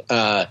talk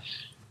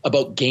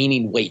about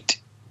gaining weight.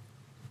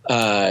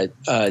 This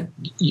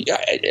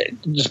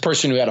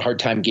person who had a hard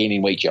time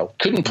gaining weight, Joe,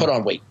 couldn't put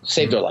on weight,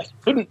 saved their life,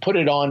 couldn't put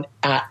it on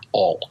at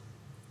all.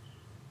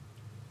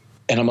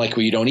 And I'm like,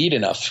 well, you don't eat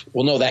enough.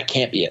 Well, no, that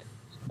can't be it.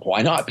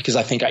 Why not? Because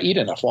I think I eat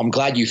enough. Well, I'm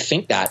glad you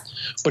think that.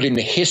 But in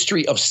the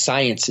history of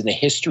science, in the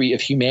history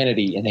of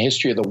humanity, in the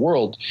history of the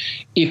world,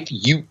 if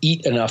you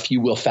eat enough,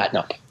 you will fatten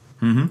up.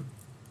 Mm-hmm.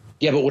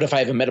 Yeah, but what if I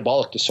have a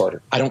metabolic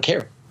disorder? I don't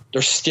care.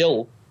 There's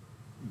still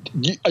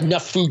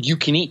enough food you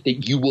can eat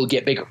that you will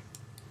get bigger.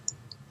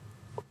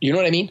 You know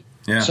what I mean?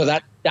 Yeah. So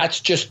that's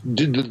just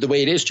the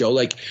way it is, Joe.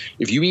 Like,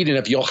 if you eat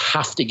enough, you'll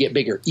have to get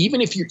bigger. Even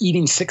if you're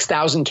eating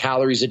 6,000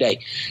 calories a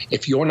day,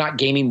 if you're not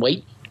gaining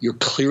weight, you're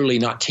clearly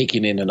not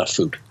taking in enough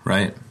food.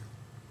 Right.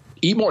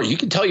 Eat more. You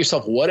can tell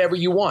yourself whatever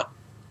you want.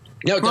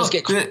 Now it does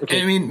get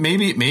complicated. I mean,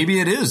 maybe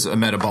it is a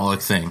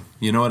metabolic thing.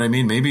 You know what I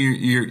mean? Maybe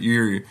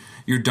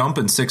you're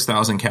dumping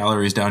 6,000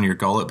 calories down your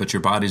gullet, but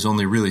your body's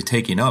only really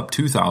taking up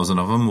 2,000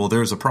 of them. Well,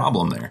 there's a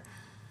problem there.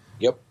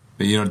 Yep.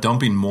 But,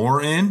 dumping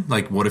more in,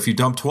 like, what if you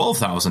dump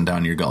 12,000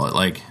 down your gullet?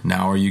 Like,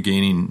 now are you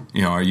gaining,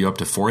 are you up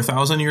to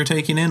 4,000 you're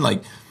taking in?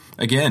 Like,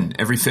 again,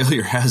 every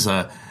failure has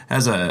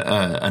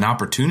an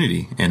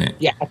opportunity in it.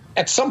 Yeah.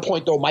 At some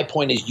point, though, my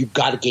point is you've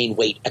got to gain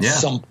weight at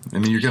some point. I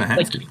mean, you're going to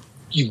have to.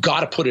 You've got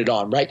to put it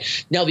on,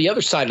 right? Now, the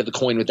other side of the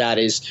coin with that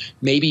is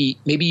maybe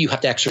you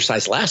have to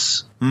exercise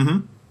less.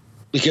 Mm-hmm.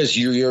 Because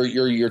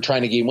you're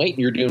trying to gain weight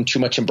and you're doing too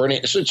much and burning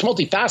it. So it's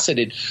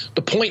multifaceted.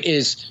 The point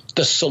is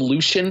the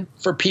solution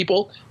for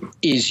people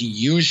is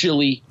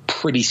usually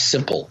pretty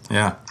simple.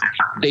 Yeah.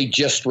 They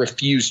just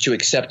refuse to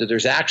accept it.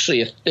 There's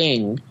actually a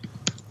thing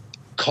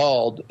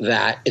called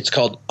that. It's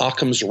called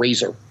Occam's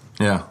razor.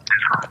 Yeah.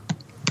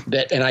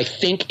 And I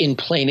think in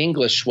plain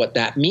English what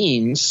that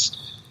means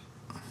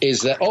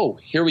is that,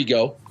 here we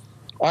go.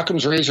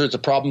 Occam's razor is a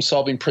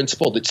problem-solving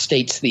principle that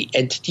states the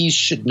entities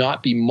should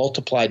not be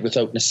multiplied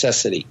without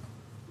necessity.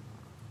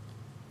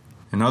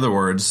 In other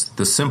words,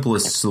 the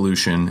simplest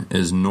solution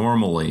is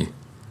normally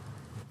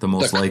the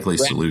most likely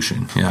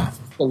solution. Yeah.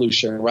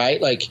 Solution,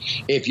 right? Like,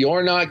 if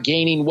you're not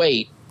gaining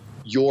weight,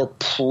 you're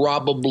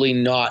probably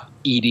not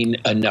eating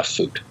enough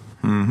food.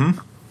 Mm-hmm.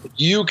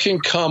 You can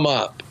come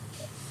up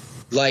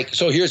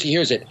so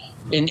here's it.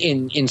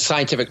 In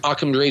scientific,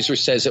 Occam's razor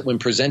says that when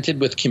presented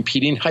with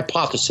competing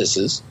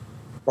hypotheses,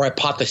 or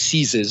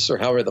hypotheses, or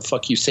however the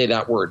fuck you say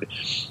that word,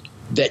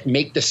 that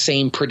make the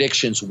same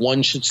predictions,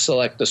 one should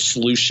select the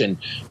solution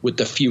with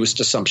the fewest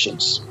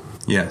assumptions.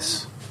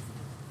 Yes.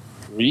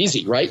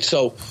 Easy, right?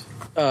 So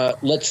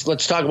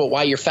let's talk about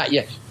why you're fat.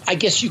 Yeah, I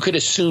guess you could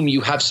assume you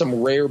have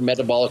some rare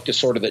metabolic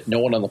disorder that no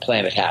one on the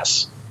planet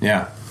has.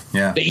 Yeah,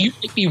 yeah. That you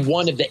could be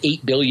one of the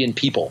 8 billion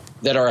people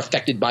that are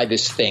affected by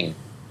this thing.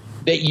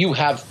 That you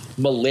have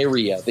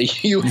malaria.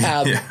 That you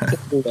have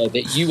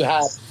that you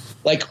have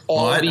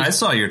I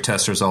saw your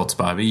test results,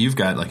 Bobby. You've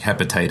got like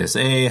hepatitis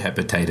A,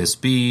 hepatitis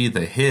B,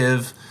 the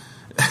HIV,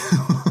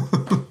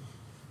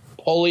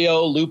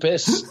 polio,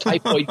 lupus,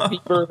 typhoid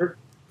fever,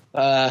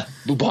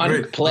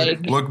 bubonic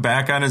plague. Look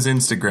back on his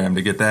Instagram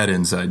to get that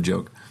inside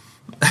joke.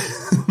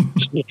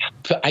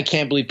 I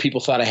can't believe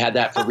people thought I had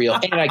that for real.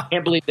 And I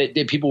can't believe that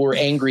people were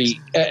angry.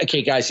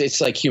 Okay, guys,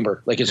 it's like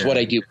humor. Like, it's what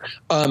I do.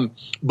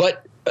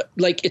 But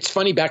it's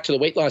funny, back to the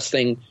weight loss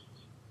thing.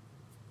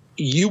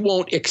 You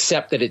won't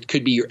accept that it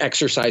could be your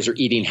exercise or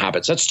eating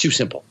habits. That's too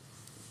simple.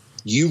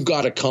 You've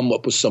got to come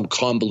up with some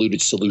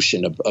convoluted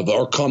solution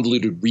or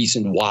convoluted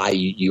reason why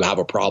you have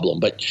a problem.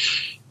 But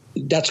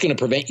that's going to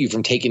prevent you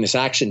from taking this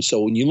action.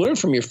 So when you learn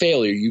from your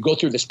failure, you go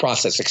through this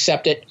process,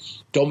 accept it,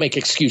 don't make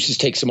excuses,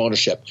 take some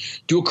ownership,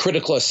 do a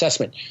critical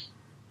assessment,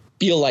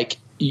 feel like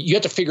you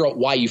have to figure out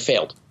why you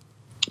failed.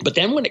 But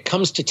then when it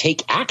comes to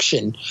take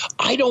action,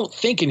 I don't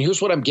think, and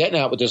here's what I'm getting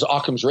at with this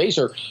Occam's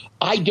razor,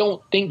 I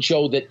don't think,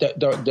 Joe, that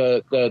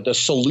the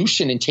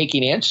solution in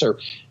taking answer,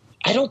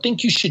 I don't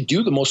think you should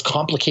do the most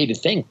complicated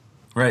thing.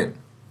 Right.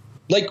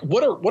 Like,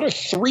 what are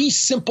 3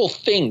 simple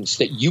things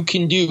that you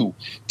can do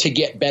to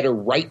get better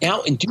right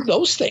now, and do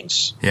those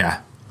things?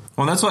 Yeah.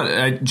 Well, that's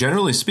what,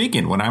 generally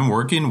speaking, when I'm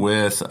working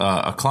with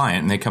a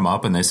client and they come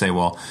up and they say,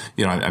 well,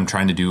 I'm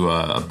trying to do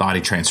a body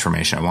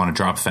transformation. I want to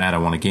drop fat. I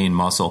want to gain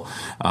muscle.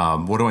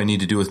 What do I need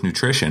to do with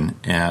nutrition?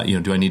 Do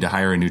I need to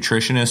hire a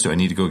nutritionist? Do I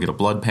need to go get a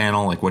blood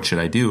panel? Like, what should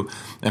I do?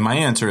 And my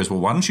answer is, well,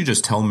 why don't you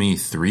just tell me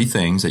 3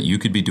 things that you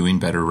could be doing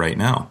better right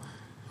now?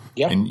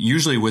 Yeah. And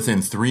usually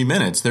within 3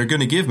 minutes, they're going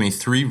to give me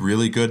 3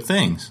 really good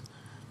things.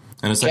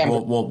 And it's like,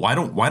 well, why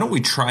don't we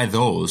try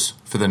those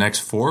for the next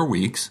 4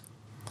 weeks?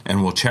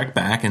 And we'll check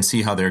back and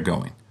see how they're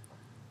going.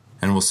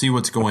 And we'll see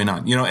what's going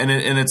on.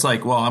 And it's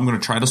like, well, I'm going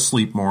to try to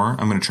sleep more.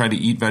 I'm going to try to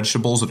eat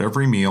vegetables at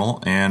every meal.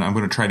 And I'm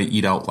going to try to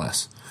eat out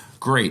less.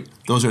 Great.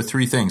 Those are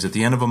 3 things. At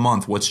the end of a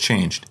month, what's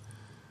changed?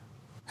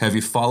 Have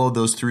you followed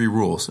those 3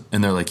 rules?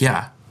 And they're like,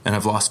 yeah. And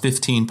I've lost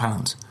 15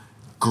 pounds.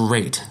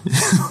 Great.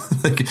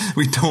 Like,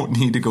 we don't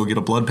need to go get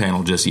a blood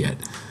panel just yet.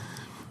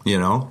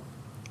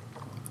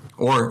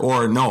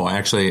 Or no,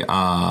 actually,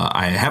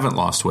 I haven't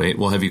lost weight.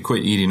 Well, have you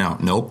quit eating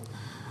out? Nope.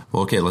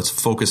 Well, okay, let's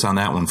focus on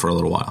that one for a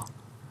little while.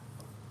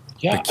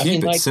 Yeah, but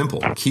keep it simple.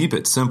 Keep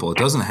it simple. It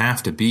doesn't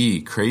have to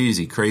be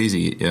crazy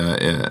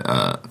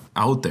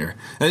out there.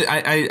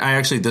 I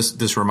actually,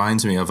 this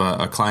reminds me of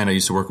a client I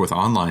used to work with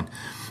online.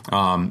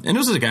 And it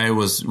was a guy who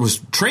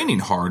was training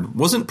hard,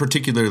 wasn't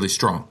particularly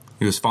strong.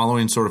 He was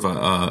following sort of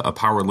a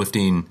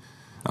powerlifting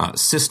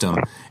system,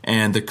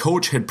 and the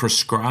coach had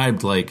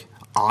prescribed like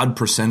odd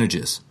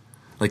percentages,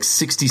 like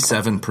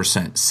 67%,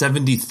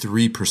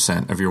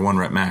 73% of your 1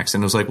 rep max.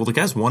 And it was like, well, the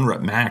guy's 1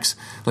 rep max,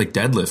 like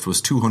deadlift,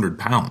 was 200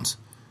 pounds.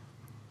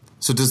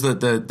 So does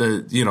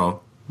the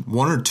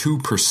 1 or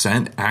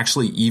 2%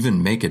 actually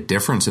even make a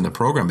difference in the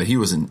program? But he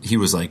was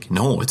like,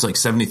 no, it's like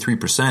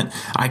 73%.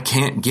 I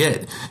can't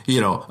get, a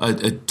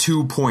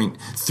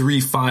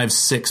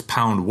 2.356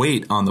 pound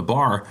weight on the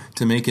bar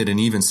to make it an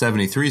even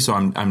 73. So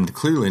I'm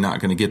clearly not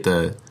going to get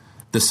the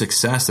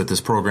success that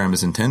this program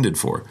is intended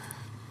for.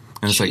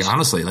 And it's like,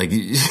 honestly, like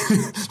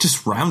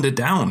just round it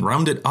down,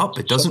 round it up.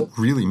 It doesn't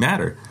really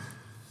matter.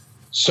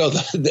 So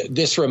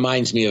this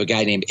reminds me of a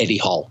guy named Eddie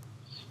Hall.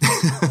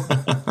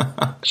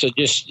 So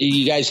just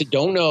you guys that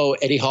don't know,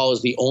 Eddie Hall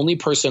is the only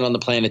person on the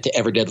planet to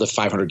ever deadlift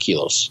 500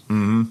 kilos.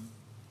 Mm-hmm.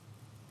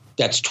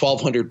 That's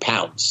 1,200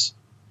 pounds.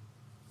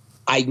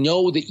 I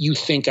know that you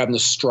think I'm the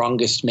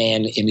strongest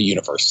man in the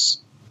universe.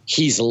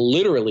 He's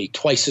literally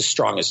twice as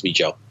strong as me,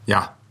 Joe.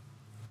 Yeah.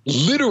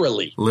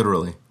 Literally.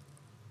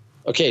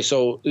 Okay,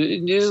 so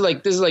this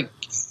is like.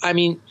 I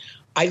mean,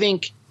 I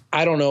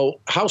don't know,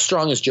 how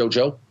strong is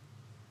JoJo?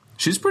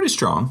 She's pretty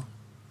strong.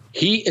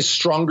 He is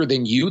stronger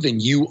than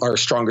you are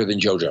stronger than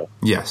JoJo.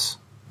 Yes.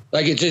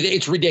 Like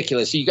it's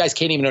ridiculous. You guys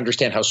can't even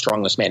understand how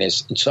strong this man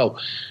is. And so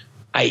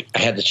I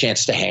had the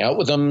chance to hang out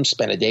with him,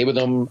 spend a day with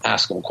him,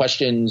 ask him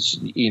questions,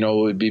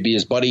 be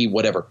his buddy,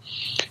 whatever.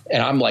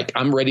 And I'm like,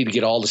 I'm ready to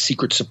get all the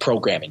secrets of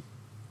programming.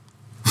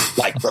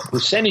 Like, what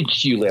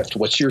percentage do you lift?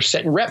 What's your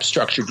set and rep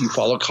structure? Do you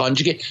follow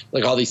conjugate?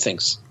 Like all these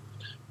things.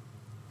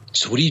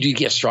 So what do you do to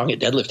get strong at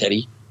deadlift,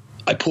 Eddie?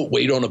 I put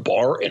weight on a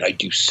bar and I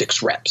do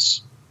 6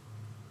 reps.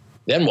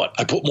 Then what?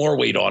 I put more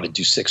weight on and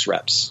do 6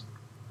 reps.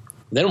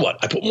 Then what?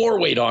 I put more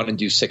weight on and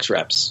do 6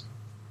 reps.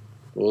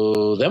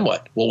 Well, then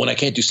what? Well, when I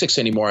can't do 6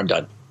 anymore, I'm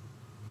done.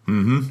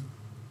 Mm-hmm.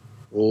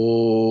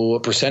 Well,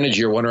 what percentage of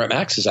your 1 rep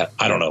max is that?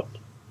 I don't know.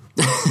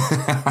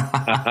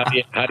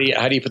 How do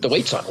you put the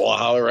weights on? Well,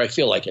 however I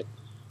feel like it.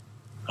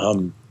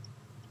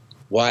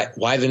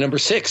 Why the number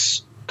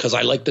 6? Because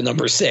I like the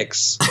number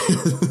 6.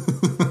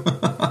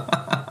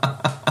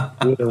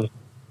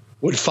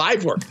 Would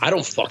 5 work? I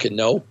don't fucking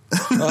know.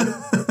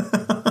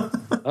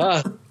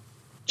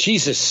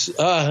 Jesus.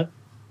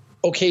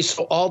 Okay,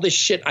 so all this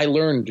shit I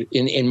learned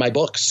in my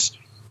books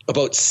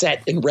about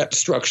set and rep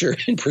structure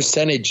and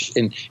percentage,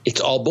 and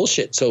it's all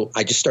bullshit. So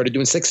I just started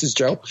doing 6s,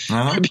 Joe.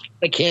 Uh-huh.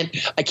 I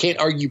can't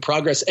argue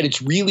progress, and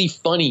it's really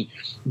funny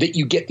that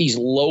you get these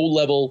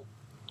low-level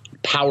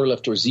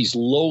powerlifters, these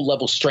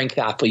low-level strength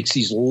athletes,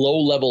 these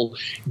low-level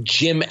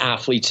gym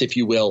athletes, if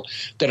you will,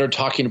 that are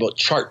talking about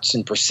charts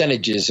and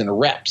percentages and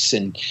reps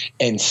and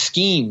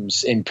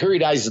schemes and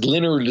periodized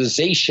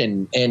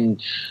linearization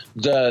and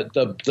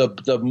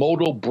the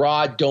modal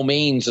broad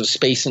domains of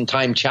space and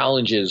time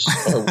challenges.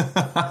 Or,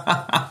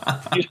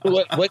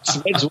 what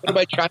am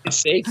I trying to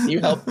say? Can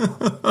you help?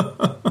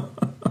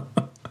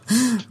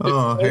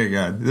 Oh, hey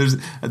God! There's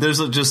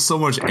just so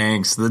much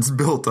angst that's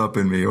built up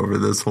in me over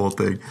this whole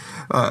thing.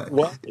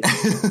 What?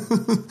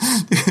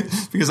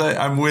 Because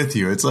I'm with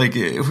you. It's like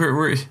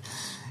we're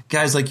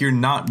guys, like you're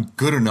not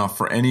good enough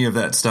for any of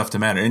that stuff to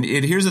matter. And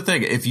here's the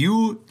thing: if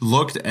you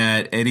looked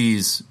at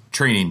Eddie's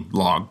training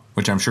log,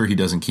 which I'm sure he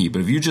doesn't keep,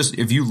 but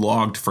if you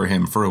logged for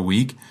him for a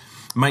week,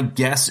 my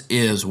guess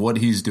is what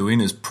he's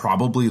doing is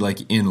probably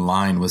like in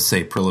line with,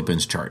 say,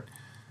 Prilipin's chart.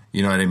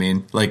 You know what I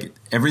mean? Like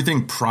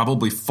everything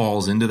probably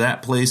falls into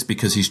that place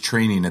because he's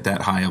training at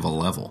that high of a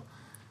level.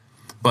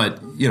 But,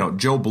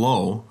 Joe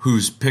Blow,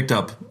 who's picked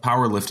up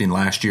powerlifting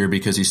last year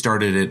because he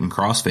started it in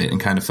CrossFit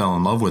and kind of fell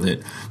in love with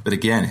it. But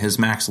again, his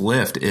max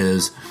lift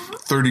is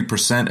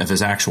 30% of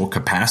his actual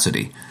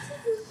capacity.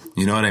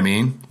 You know what I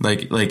mean?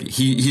 Like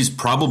he's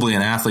probably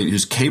an athlete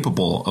who's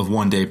capable of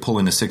one day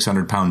pulling a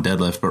 600-pound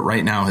deadlift, but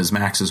right now his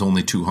max is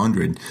only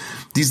 200.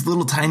 These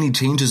little tiny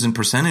changes in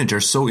percentage are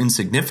so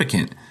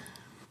insignificant.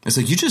 It's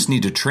like you just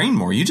need to train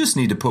more. You just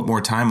need to put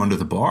more time under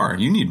the bar.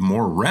 You need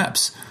more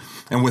reps.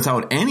 And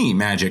without any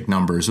magic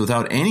numbers,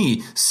 without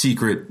any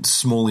secret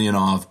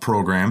Smolyanov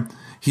program,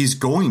 he's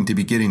going to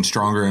be getting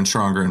stronger and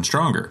stronger and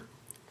stronger.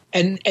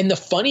 And the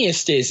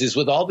funniest is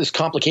with all this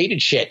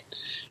complicated shit,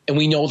 and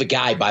we know the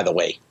guy, by the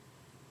way.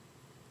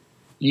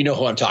 You know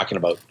who I'm talking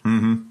about.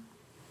 Mm-hmm.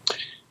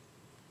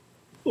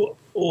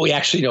 We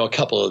actually know a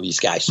couple of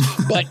these guys,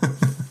 but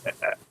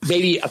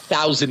maybe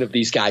 1,000 of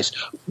these guys.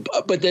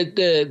 But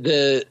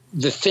the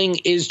thing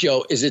is,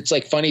 Joe, is it's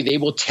like funny. They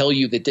will tell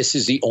you that this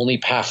is the only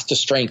path to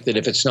strength, that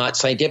if it's not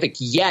scientific,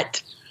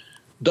 yet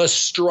the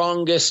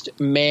strongest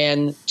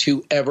man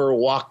to ever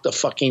walk the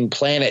fucking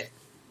planet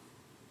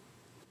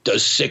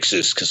does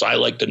 6s because I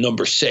like the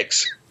number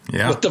 6.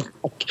 Yeah. What the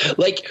fuck?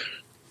 Like,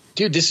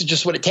 dude, this is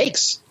just what it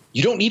takes.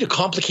 You don't need a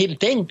complicated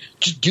thing.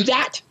 Just do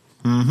that.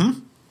 Mm-hmm.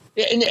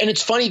 And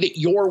it's funny that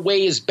your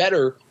way is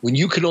better when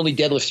you can only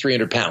deadlift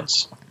 300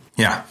 pounds.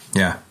 Yeah.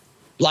 Yeah.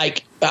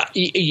 Like,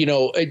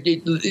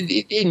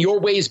 in your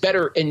way is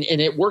better, and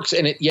it works,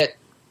 and yet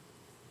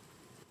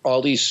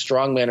all these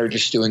strongmen are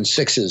just doing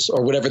sixes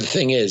or whatever the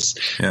thing is.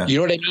 Yeah. You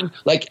know what I mean?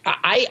 Like,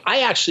 I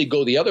actually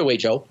go the other way,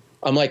 Joe.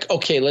 I'm like,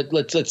 okay,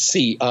 let's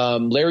see.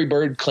 Larry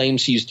Bird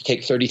claims he used to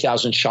take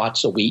 30,000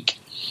 shots a week.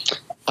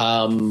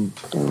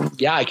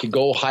 Yeah, I could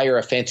go hire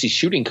a fancy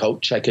shooting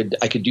coach. I could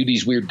do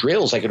these weird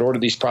drills. I could order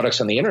these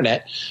products on the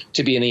internet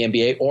to be in the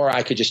NBA, or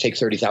I could just take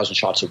 30,000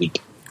 shots a week.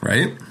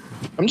 Right.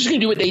 I'm just going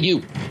to do what they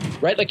do,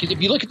 right? Like,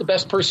 if you look at the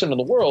best person in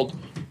the world,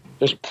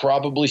 there's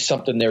probably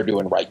something they're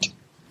doing right.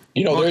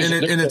 You know,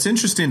 and it's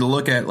interesting to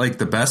look at like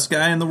the best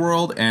guy in the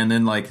world, and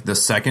then like the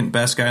second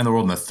best guy in the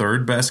world, and the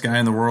third best guy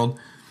in the world.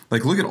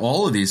 Like, look at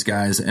all of these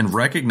guys and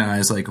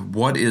recognize like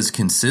what is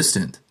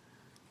consistent.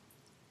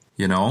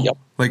 You know, Yep.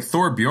 Like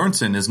Thor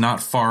Bjornsson is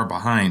not far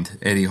behind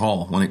Eddie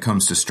Hall when it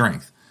comes to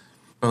strength.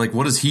 But like,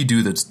 what does he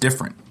do that's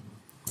different?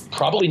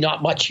 Probably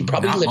not much. He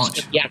probably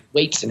lifts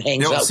weights and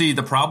hangs out. See,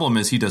 the problem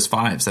is he does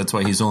fives. That's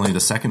why he's only the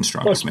second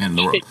strongest man in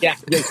the world. Yeah,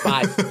 he does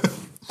five.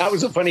 That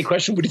was a funny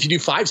question. What if you do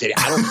fives?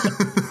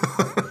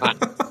 I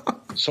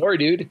don't. Sorry,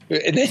 dude.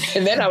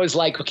 And then I was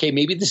like, okay,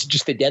 maybe this is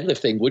just a deadlift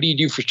thing. What do you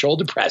do for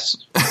shoulder press?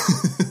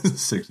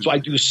 So I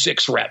do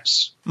 6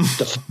 reps.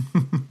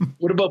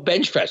 What about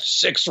bench press?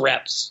 6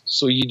 reps.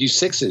 So you do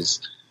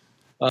 6s.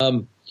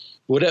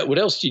 What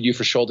else do you do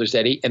for shoulders,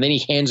 Eddie? And then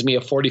he hands me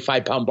a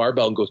 45-pound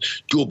barbell and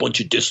goes, do a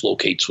bunch of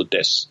dislocates with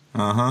this.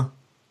 Uh-huh.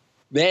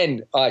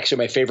 Then, actually,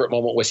 my favorite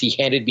moment was he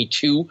handed me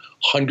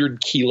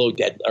 200-kilo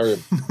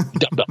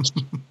dumbbells.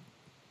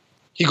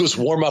 He goes,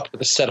 warm up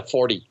with a set of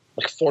 40.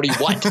 Like, 40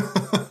 what?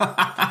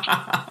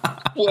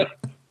 What?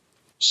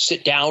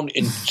 Sit down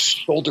and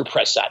shoulder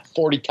press that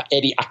 40.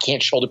 Eddie, I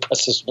can't shoulder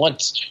press this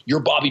once. You're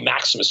Bobby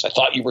Maximus. I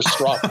thought you were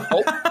strong.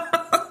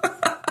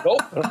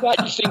 Nope. I'm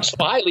glad you think so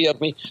highly of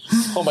me.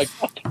 Oh, my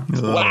God.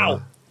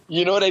 Wow.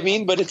 You know what I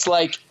mean? But it's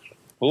like,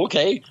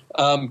 okay.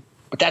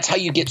 But that's how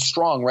you get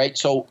strong, right?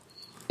 So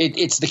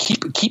it's the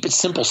keep it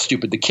simple,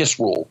 stupid. The KISS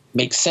rule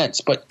makes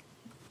sense. But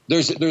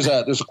there's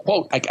a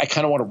quote I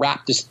kind of want to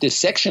wrap this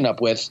section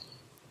up with.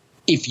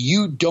 If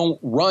you don't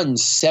run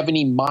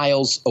 75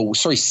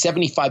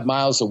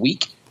 miles a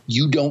week,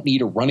 you don't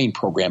need a running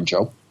program,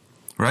 Joe.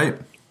 Right.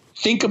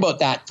 Think about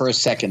that for a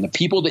second. The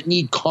people that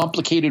need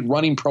complicated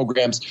running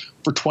programs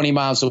for 20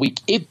 miles a week,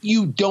 if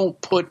you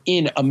don't put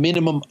in a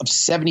minimum of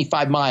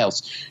 75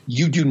 miles,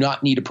 you do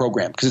not need a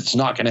program because it's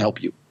not going to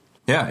help you.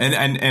 Yeah,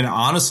 and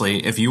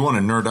honestly, if you want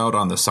to nerd out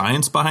on the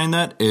science behind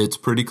that, it's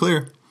pretty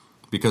clear.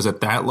 Because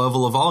at that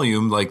level of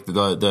volume, like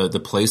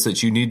the place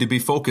that you need to be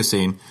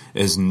focusing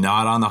is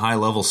not on the high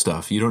level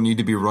stuff. You don't need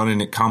to be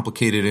running at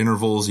complicated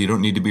intervals. You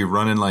don't need to be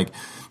running like,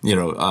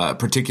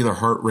 particular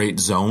heart rate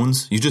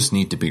zones. You just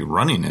need to be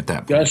running at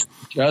that point.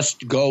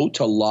 Just go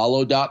to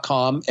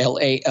lalo.com,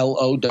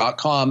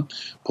 LALO.com,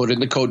 put in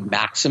the code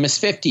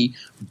Maximus50,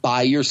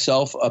 buy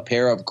yourself a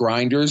pair of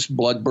Grinders,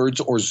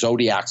 Bloodbirds, or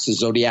Zodiacs. The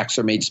Zodiacs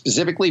are made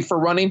specifically for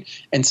running,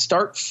 and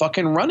start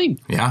fucking running.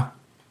 Yeah.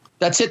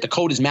 That's it. The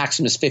code is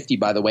Maximus50,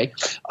 by the way.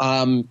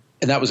 And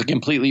that was a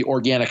completely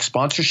organic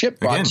sponsorship.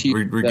 Again,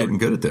 we're getting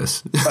good at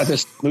this. By the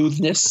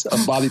smoothness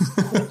of Bobby.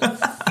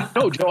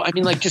 No, Joe, I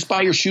mean, like, just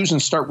buy your shoes and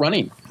start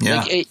running.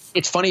 Yeah. Like,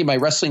 it's funny. My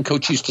wrestling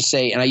coach used to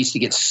say, and I used to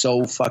get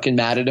so fucking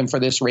mad at him for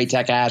this. Ray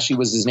Takahashi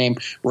was his name.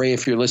 Ray,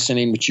 if you're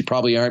listening, which you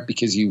probably aren't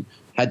because you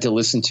had to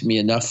listen to me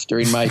enough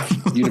during my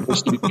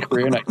university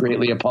career, and I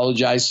greatly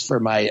apologize for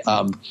my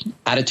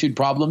attitude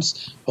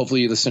problems.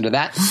 Hopefully you listen to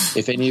that.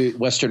 If any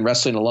Western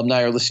Wrestling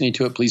alumni are listening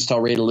to it, please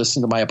tell Ray to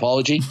listen to my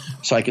apology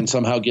so I can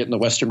somehow get in the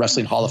Western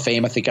Wrestling Hall of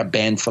Fame. I think I'm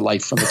banned for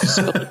life from the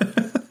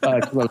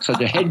facility. So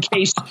the head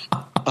case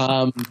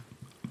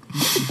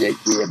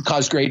it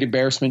caused great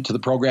embarrassment to the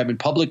program in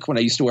public when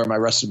I used to wear my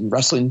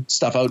wrestling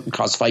stuff out and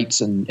cause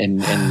fights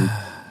and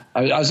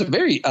I was a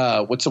very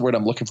what's the word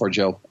I'm looking for,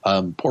 Joe?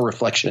 Poor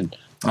reflection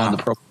on the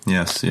program.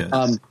 Yes.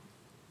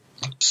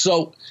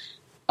 So,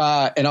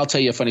 and I'll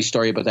tell you a funny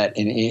story about that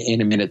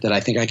in a minute that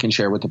I think I can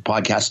share with the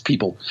podcast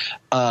people.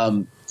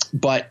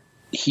 But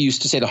he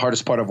used to say the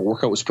hardest part of a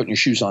workout was putting your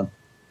shoes on.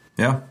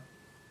 Yeah.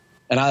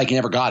 And I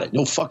never got it.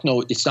 No,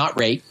 it's not,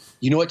 Ray.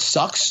 You know what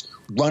sucks?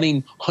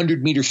 Running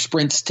 100-meter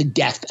sprints to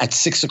death at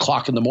 6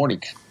 o'clock in the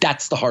morning.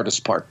 That's the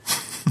hardest part.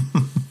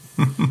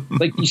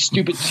 Like these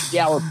stupid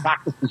 3-hour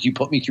practices you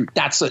put me through.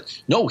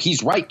 No,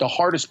 he's right. The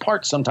hardest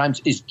part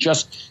sometimes is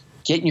just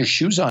getting your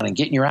shoes on and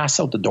getting your ass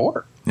out the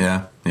door.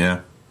 Yeah.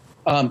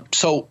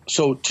 So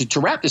to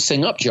wrap this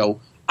thing up,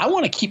 Joe, I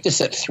want to keep this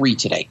at 3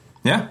 today.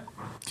 Yeah.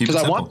 Because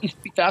I want these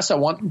to be fast. I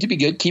want them to be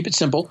good. Keep it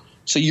simple.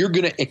 So you're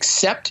going to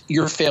accept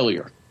your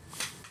failure.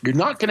 You're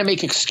not going to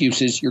make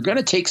excuses. You're going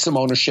to take some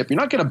ownership. You're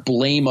not going to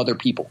blame other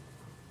people.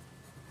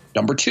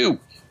 Number 2.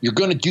 You're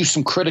going to do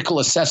some critical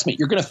assessment.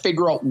 You're going to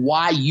figure out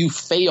why you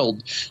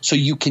failed so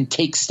you can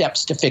take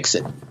steps to fix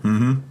it.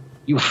 Mm-hmm.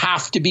 You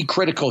have to be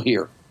critical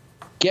here.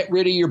 get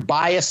rid of your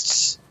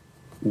bias.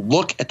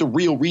 Look at the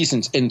real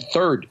reasons. And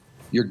third,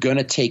 you're going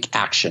to take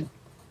action.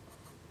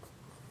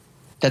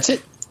 That's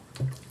it.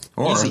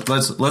 Or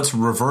let's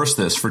reverse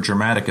this for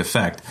dramatic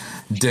effect.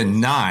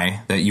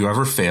 Deny that you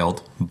ever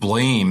failed.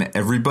 Blame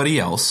everybody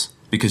else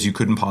because you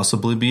couldn't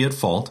possibly be at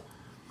fault.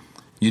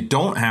 You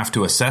don't have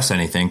to assess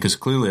anything because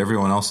clearly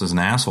everyone else is an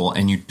asshole,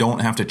 and you don't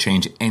have to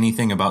change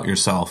anything about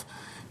yourself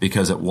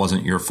because it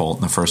wasn't your fault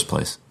in the first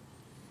place.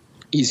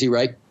 Easy,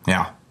 right?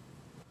 Yeah.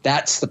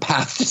 That's the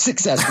path to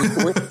success.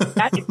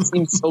 That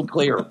seems so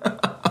clear.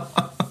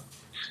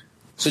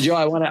 So, Joe,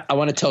 I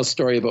want to tell a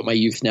story about my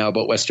youth now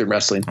about Western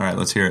wrestling. All right,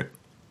 let's hear it.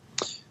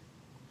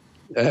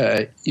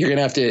 You're going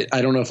to have to –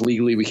 I don't know if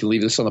legally we can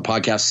leave this on the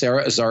podcast.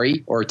 Sarah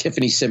Azari or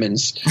Tiffany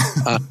Simmons.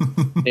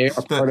 They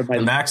are part of my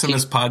the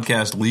Maximus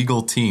podcast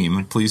legal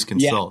team. Please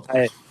consult.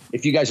 Yeah,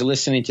 if you guys are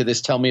listening to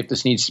this, tell me if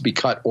this needs to be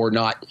cut or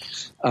not.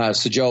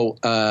 So, Joe,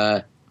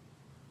 I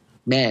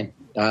went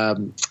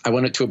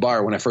to a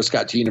bar when I first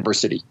got to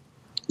university.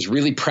 I was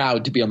really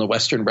proud to be on the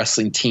Western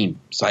wrestling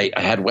team. So I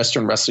had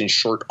Western wrestling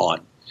shirt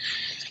on.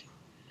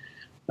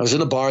 I was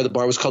in the bar. The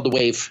bar was called The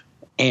Wave.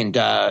 And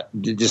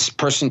this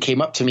person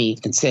came up to me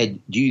and said,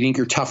 do you think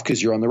you're tough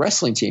because you're on the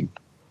wrestling team?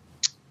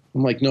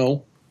 I'm like,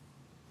 no.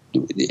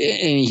 And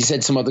he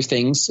said some other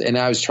things. And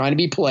I was trying to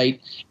be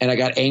polite. And I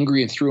got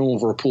angry and threw him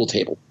over a pool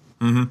table.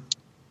 Mm-hmm.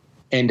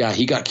 And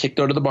he got kicked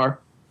out of the bar.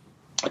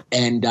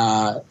 And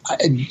I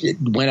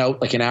went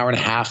out like an hour and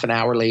a half, an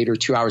hour later,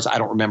 2 hours. I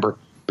don't remember.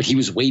 But he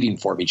was waiting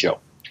for me, Joe.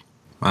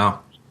 Wow.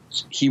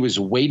 He was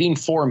waiting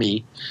for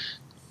me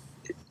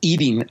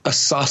eating a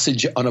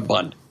sausage on a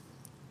bun.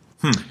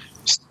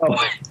 So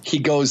he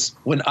goes,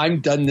 when I'm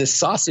done this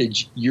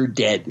sausage, you're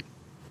dead.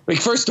 Like,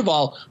 first of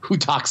all, who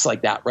talks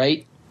like that,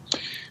 right?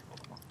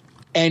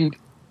 And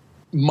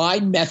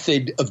my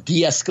method of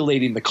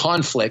de-escalating the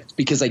conflict,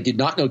 because I did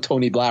not know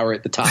Tony Blauer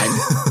at the time,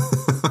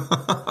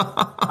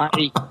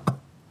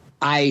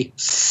 I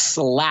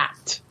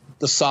slapped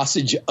the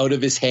sausage out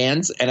of his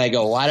hands, and I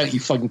go, why don't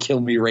you fucking kill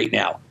me right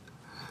now?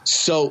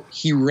 So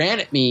he ran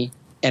at me,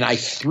 and I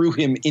threw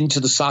him into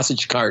the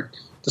sausage cart.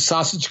 The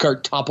sausage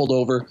cart toppled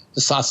over.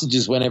 The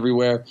sausages went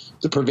everywhere.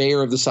 The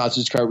purveyor of the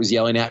sausage cart was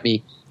yelling at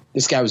me.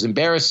 This guy was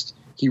embarrassed.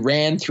 He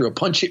ran, threw a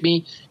punch at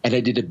me, and I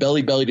did a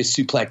belly-belly to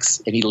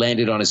suplex, and he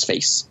landed on his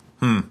face.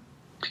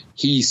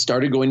 He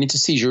started going into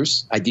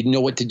seizures. I didn't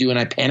know what to do, and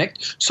I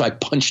panicked, so I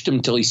punched him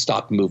until he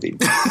stopped moving.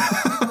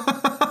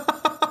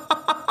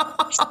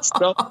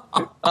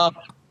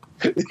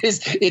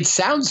 It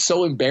sounds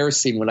so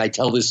embarrassing when I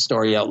tell this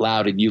story out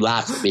loud, and you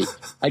laugh at me.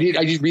 I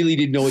just really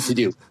didn't know what to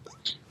do.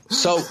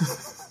 So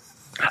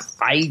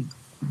I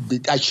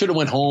should have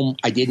went home.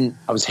 I didn't.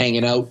 I was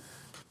hanging out.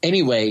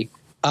 Anyway,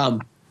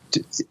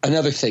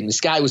 another thing.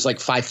 This guy was like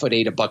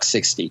 5'8",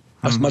 $160.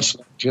 I was much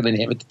larger than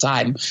him at the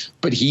time,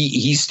 but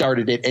he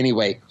started it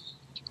anyway.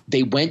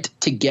 They went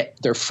to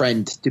get their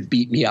friend to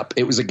beat me up.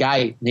 It was a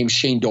guy named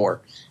Shane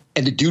Dorr,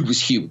 and the dude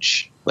was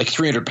huge, like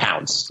 300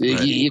 pounds.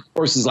 Right. Of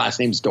course, his last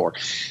name's Dorr.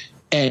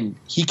 And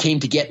he came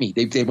to get me.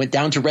 They went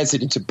down to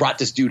residence and brought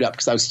this dude up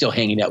because I was still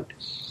hanging out.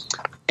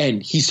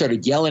 And he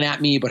started yelling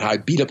at me about how I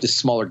beat up this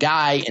smaller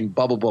guy and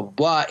blah, blah, blah, blah,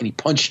 blah. And he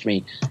punched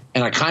me.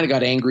 And I kind of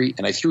got angry,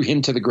 and I threw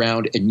him to the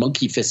ground and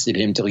monkey fisted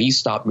him till he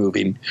stopped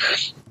moving.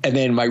 And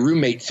then my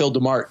roommate, Phil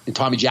DeMart, and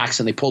Tommy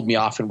Jackson, they pulled me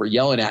off and were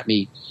yelling at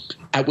me,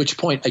 at which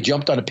point I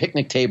jumped on a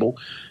picnic table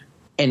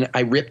and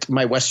I ripped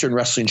my Western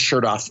wrestling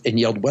shirt off and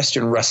yelled,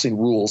 "Western wrestling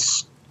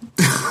rules."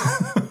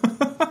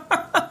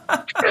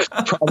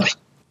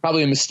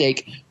 Probably a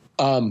mistake.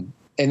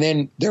 And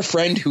then their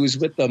friend who was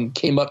with them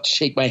came up to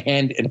shake my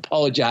hand and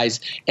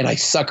apologize, and I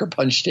sucker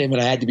punched him,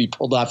 and I had to be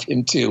pulled off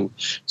him too.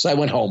 So I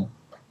went home.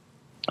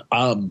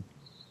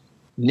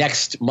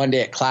 Next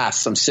Monday at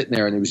class, I'm sitting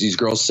there, and there was these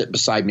girls sitting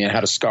beside me, and I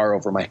had a scar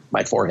over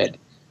my forehead.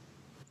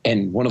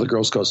 And one of the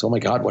girls goes, "Oh my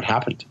God, what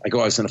happened?" I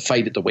go, "I was in a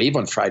fight at the Wave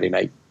on Friday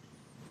night."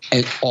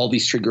 And all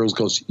these three girls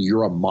goes,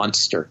 "You're a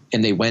monster."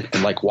 And they went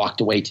and like walked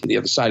away to the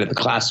other side of the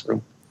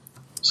classroom.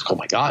 I was like, "Oh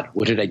my God,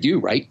 what did I do?"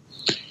 Right?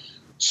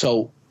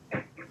 So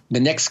the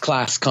next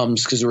class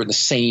comes because we're in the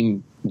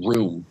same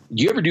room.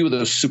 Do you ever do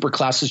those super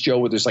classes, Joe,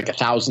 where there's like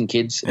 1,000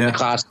 kids in the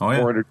class,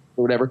 or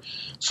whatever?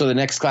 So the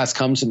next class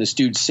comes and this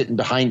dude's sitting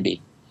behind me,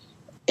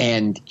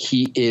 and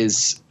he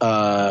is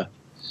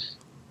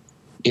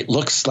it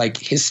looks like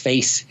his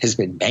face has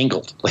been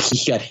mangled, like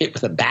he got hit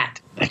with a bat.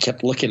 I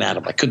kept looking at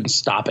him. I couldn't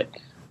stop it.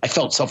 I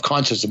felt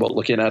self-conscious about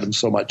looking at him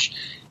so much.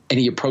 And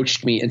he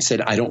approached me and said,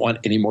 "I don't want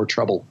any more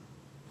trouble."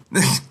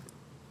 Oh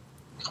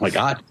my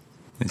God.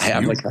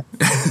 I'm like,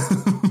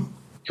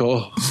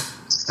 "Oh,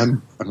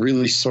 I'm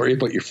really sorry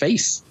about your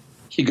face."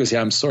 He goes, "Yeah,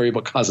 I'm sorry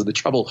about causing the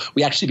trouble."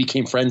 We actually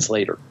became friends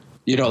later.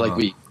 You know, like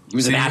he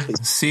was an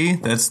athlete. See,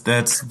 that's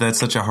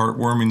such a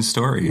heartwarming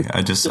story. I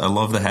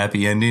love the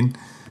happy ending.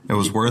 It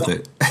was worth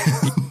it.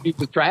 He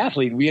was a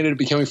triathlete. We ended up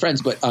becoming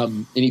friends, but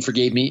and he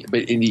forgave me.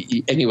 But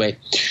anyway,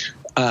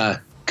 a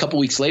couple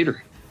weeks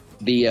later,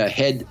 the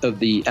head of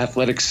the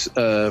athletics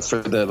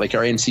for the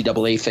our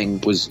NCAA thing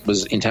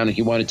was in town, and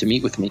he wanted to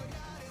meet with me.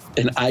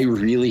 And I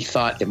really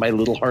thought in my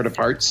little heart of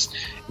hearts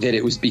that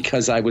it was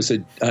because I was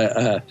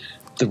the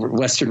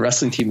Western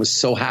wrestling team was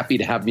so happy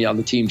to have me on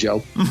the team,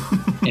 Joe.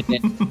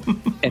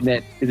 and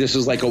that this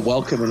was like a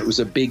welcome, and it was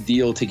a big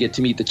deal to get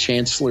to meet the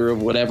chancellor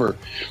of whatever.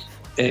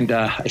 And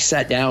I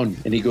sat down,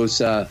 and he goes,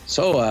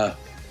 so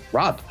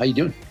Rob, how you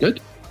doing?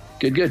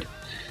 Good.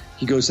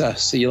 He goes,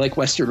 so you like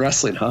Western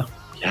wrestling, huh?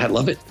 Yeah, I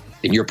love it.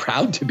 And you're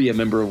proud to be a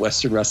member of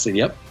Western wrestling?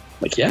 Yep. I'm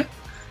like, yeah.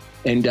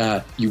 And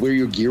you wear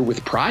your gear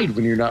with pride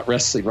when you're not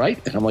wrestling, right?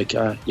 And I'm like,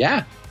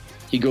 yeah.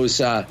 He goes,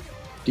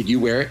 did you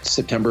wear it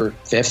September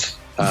 5th,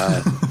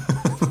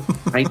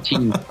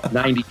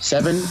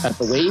 1997 at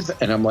the Wave?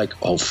 And I'm like,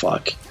 oh,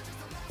 fuck.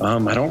 I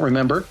don't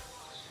remember.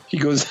 He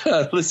goes,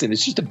 listen,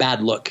 it's just a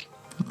bad look.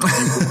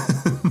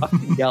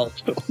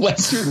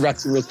 Western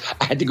wrestling.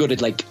 I had to go to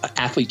like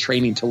athlete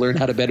training to learn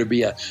how to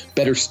be a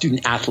better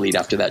student athlete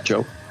after that,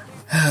 Joe.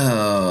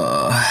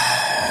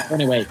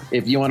 Anyway,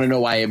 if you want to know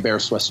why I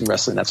embarrassed Western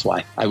wrestling, that's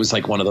why. I was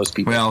like one of those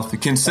people. Well,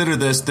 consider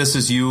this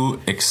is you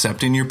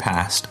accepting your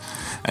past,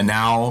 and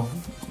now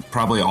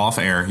probably off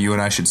air, you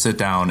and I should sit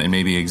down and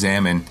maybe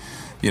examine,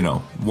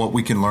 what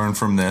we can learn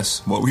from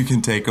this, what we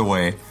can take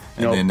away,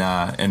 and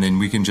then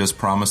we can just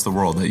promise the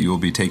world that you will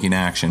be taking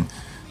action.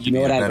 You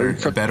know what I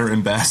learned from a better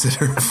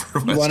ambassador for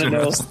Western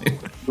wrestling.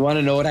 You want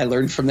to know what I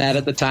learned from that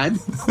at the time?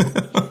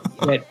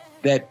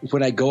 that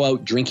when I go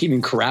out drinking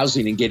and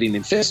carousing and getting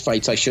in fist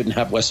fights, I shouldn't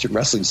have Western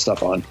wrestling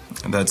stuff on.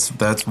 And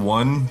that's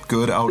one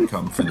good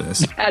outcome for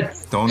this.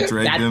 Don't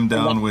drag them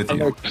down with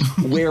you.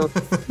 Wear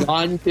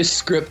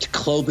nondescript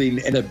clothing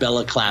and a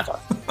balaclava.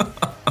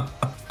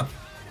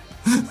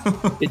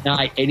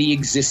 Deny any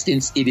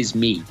existence. It is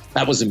me.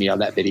 That wasn't me on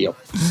that video.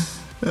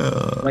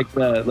 Like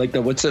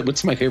the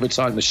what's my favorite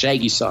song? The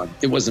Shaggy song.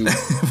 It wasn't me.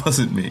 It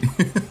wasn't me.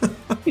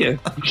 Yeah,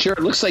 sure.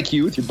 It looks like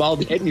you with your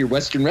bald head and your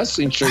Western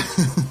wrestling shirt.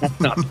 That's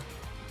not.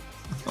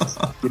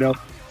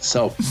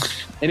 So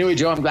anyway,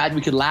 Joe, I'm glad we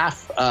could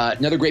laugh.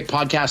 Another great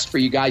podcast for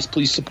you guys.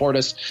 Please support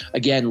us.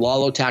 Again,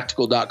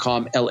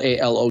 lalotactical.com,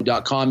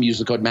 LALO.com. Use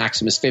the code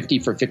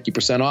Maximus50 for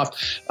 50% off.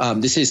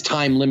 This is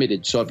time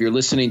limited. So if you're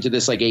listening to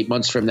this like 8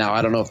 months from now,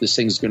 I don't know if this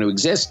thing's going to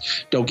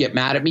exist. Don't get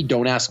mad at me.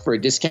 Don't ask for a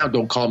discount.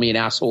 Don't call me an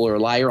asshole or a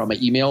liar on my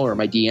email or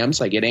my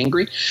DMs. I get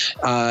angry.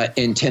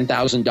 And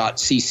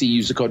 10,000.cc.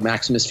 Use the code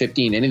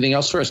Maximus15. Anything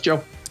else for us,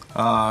 Joe?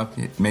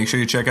 Make sure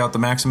you check out the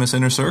Maximus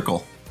Inner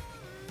Circle.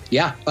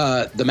 Yeah,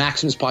 the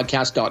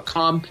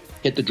MaximusPodcast.com.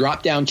 Hit the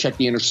drop down, check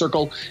the inner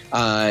circle,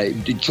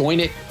 join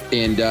it,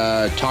 and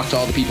talk to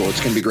all the people. It's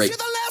going to be great.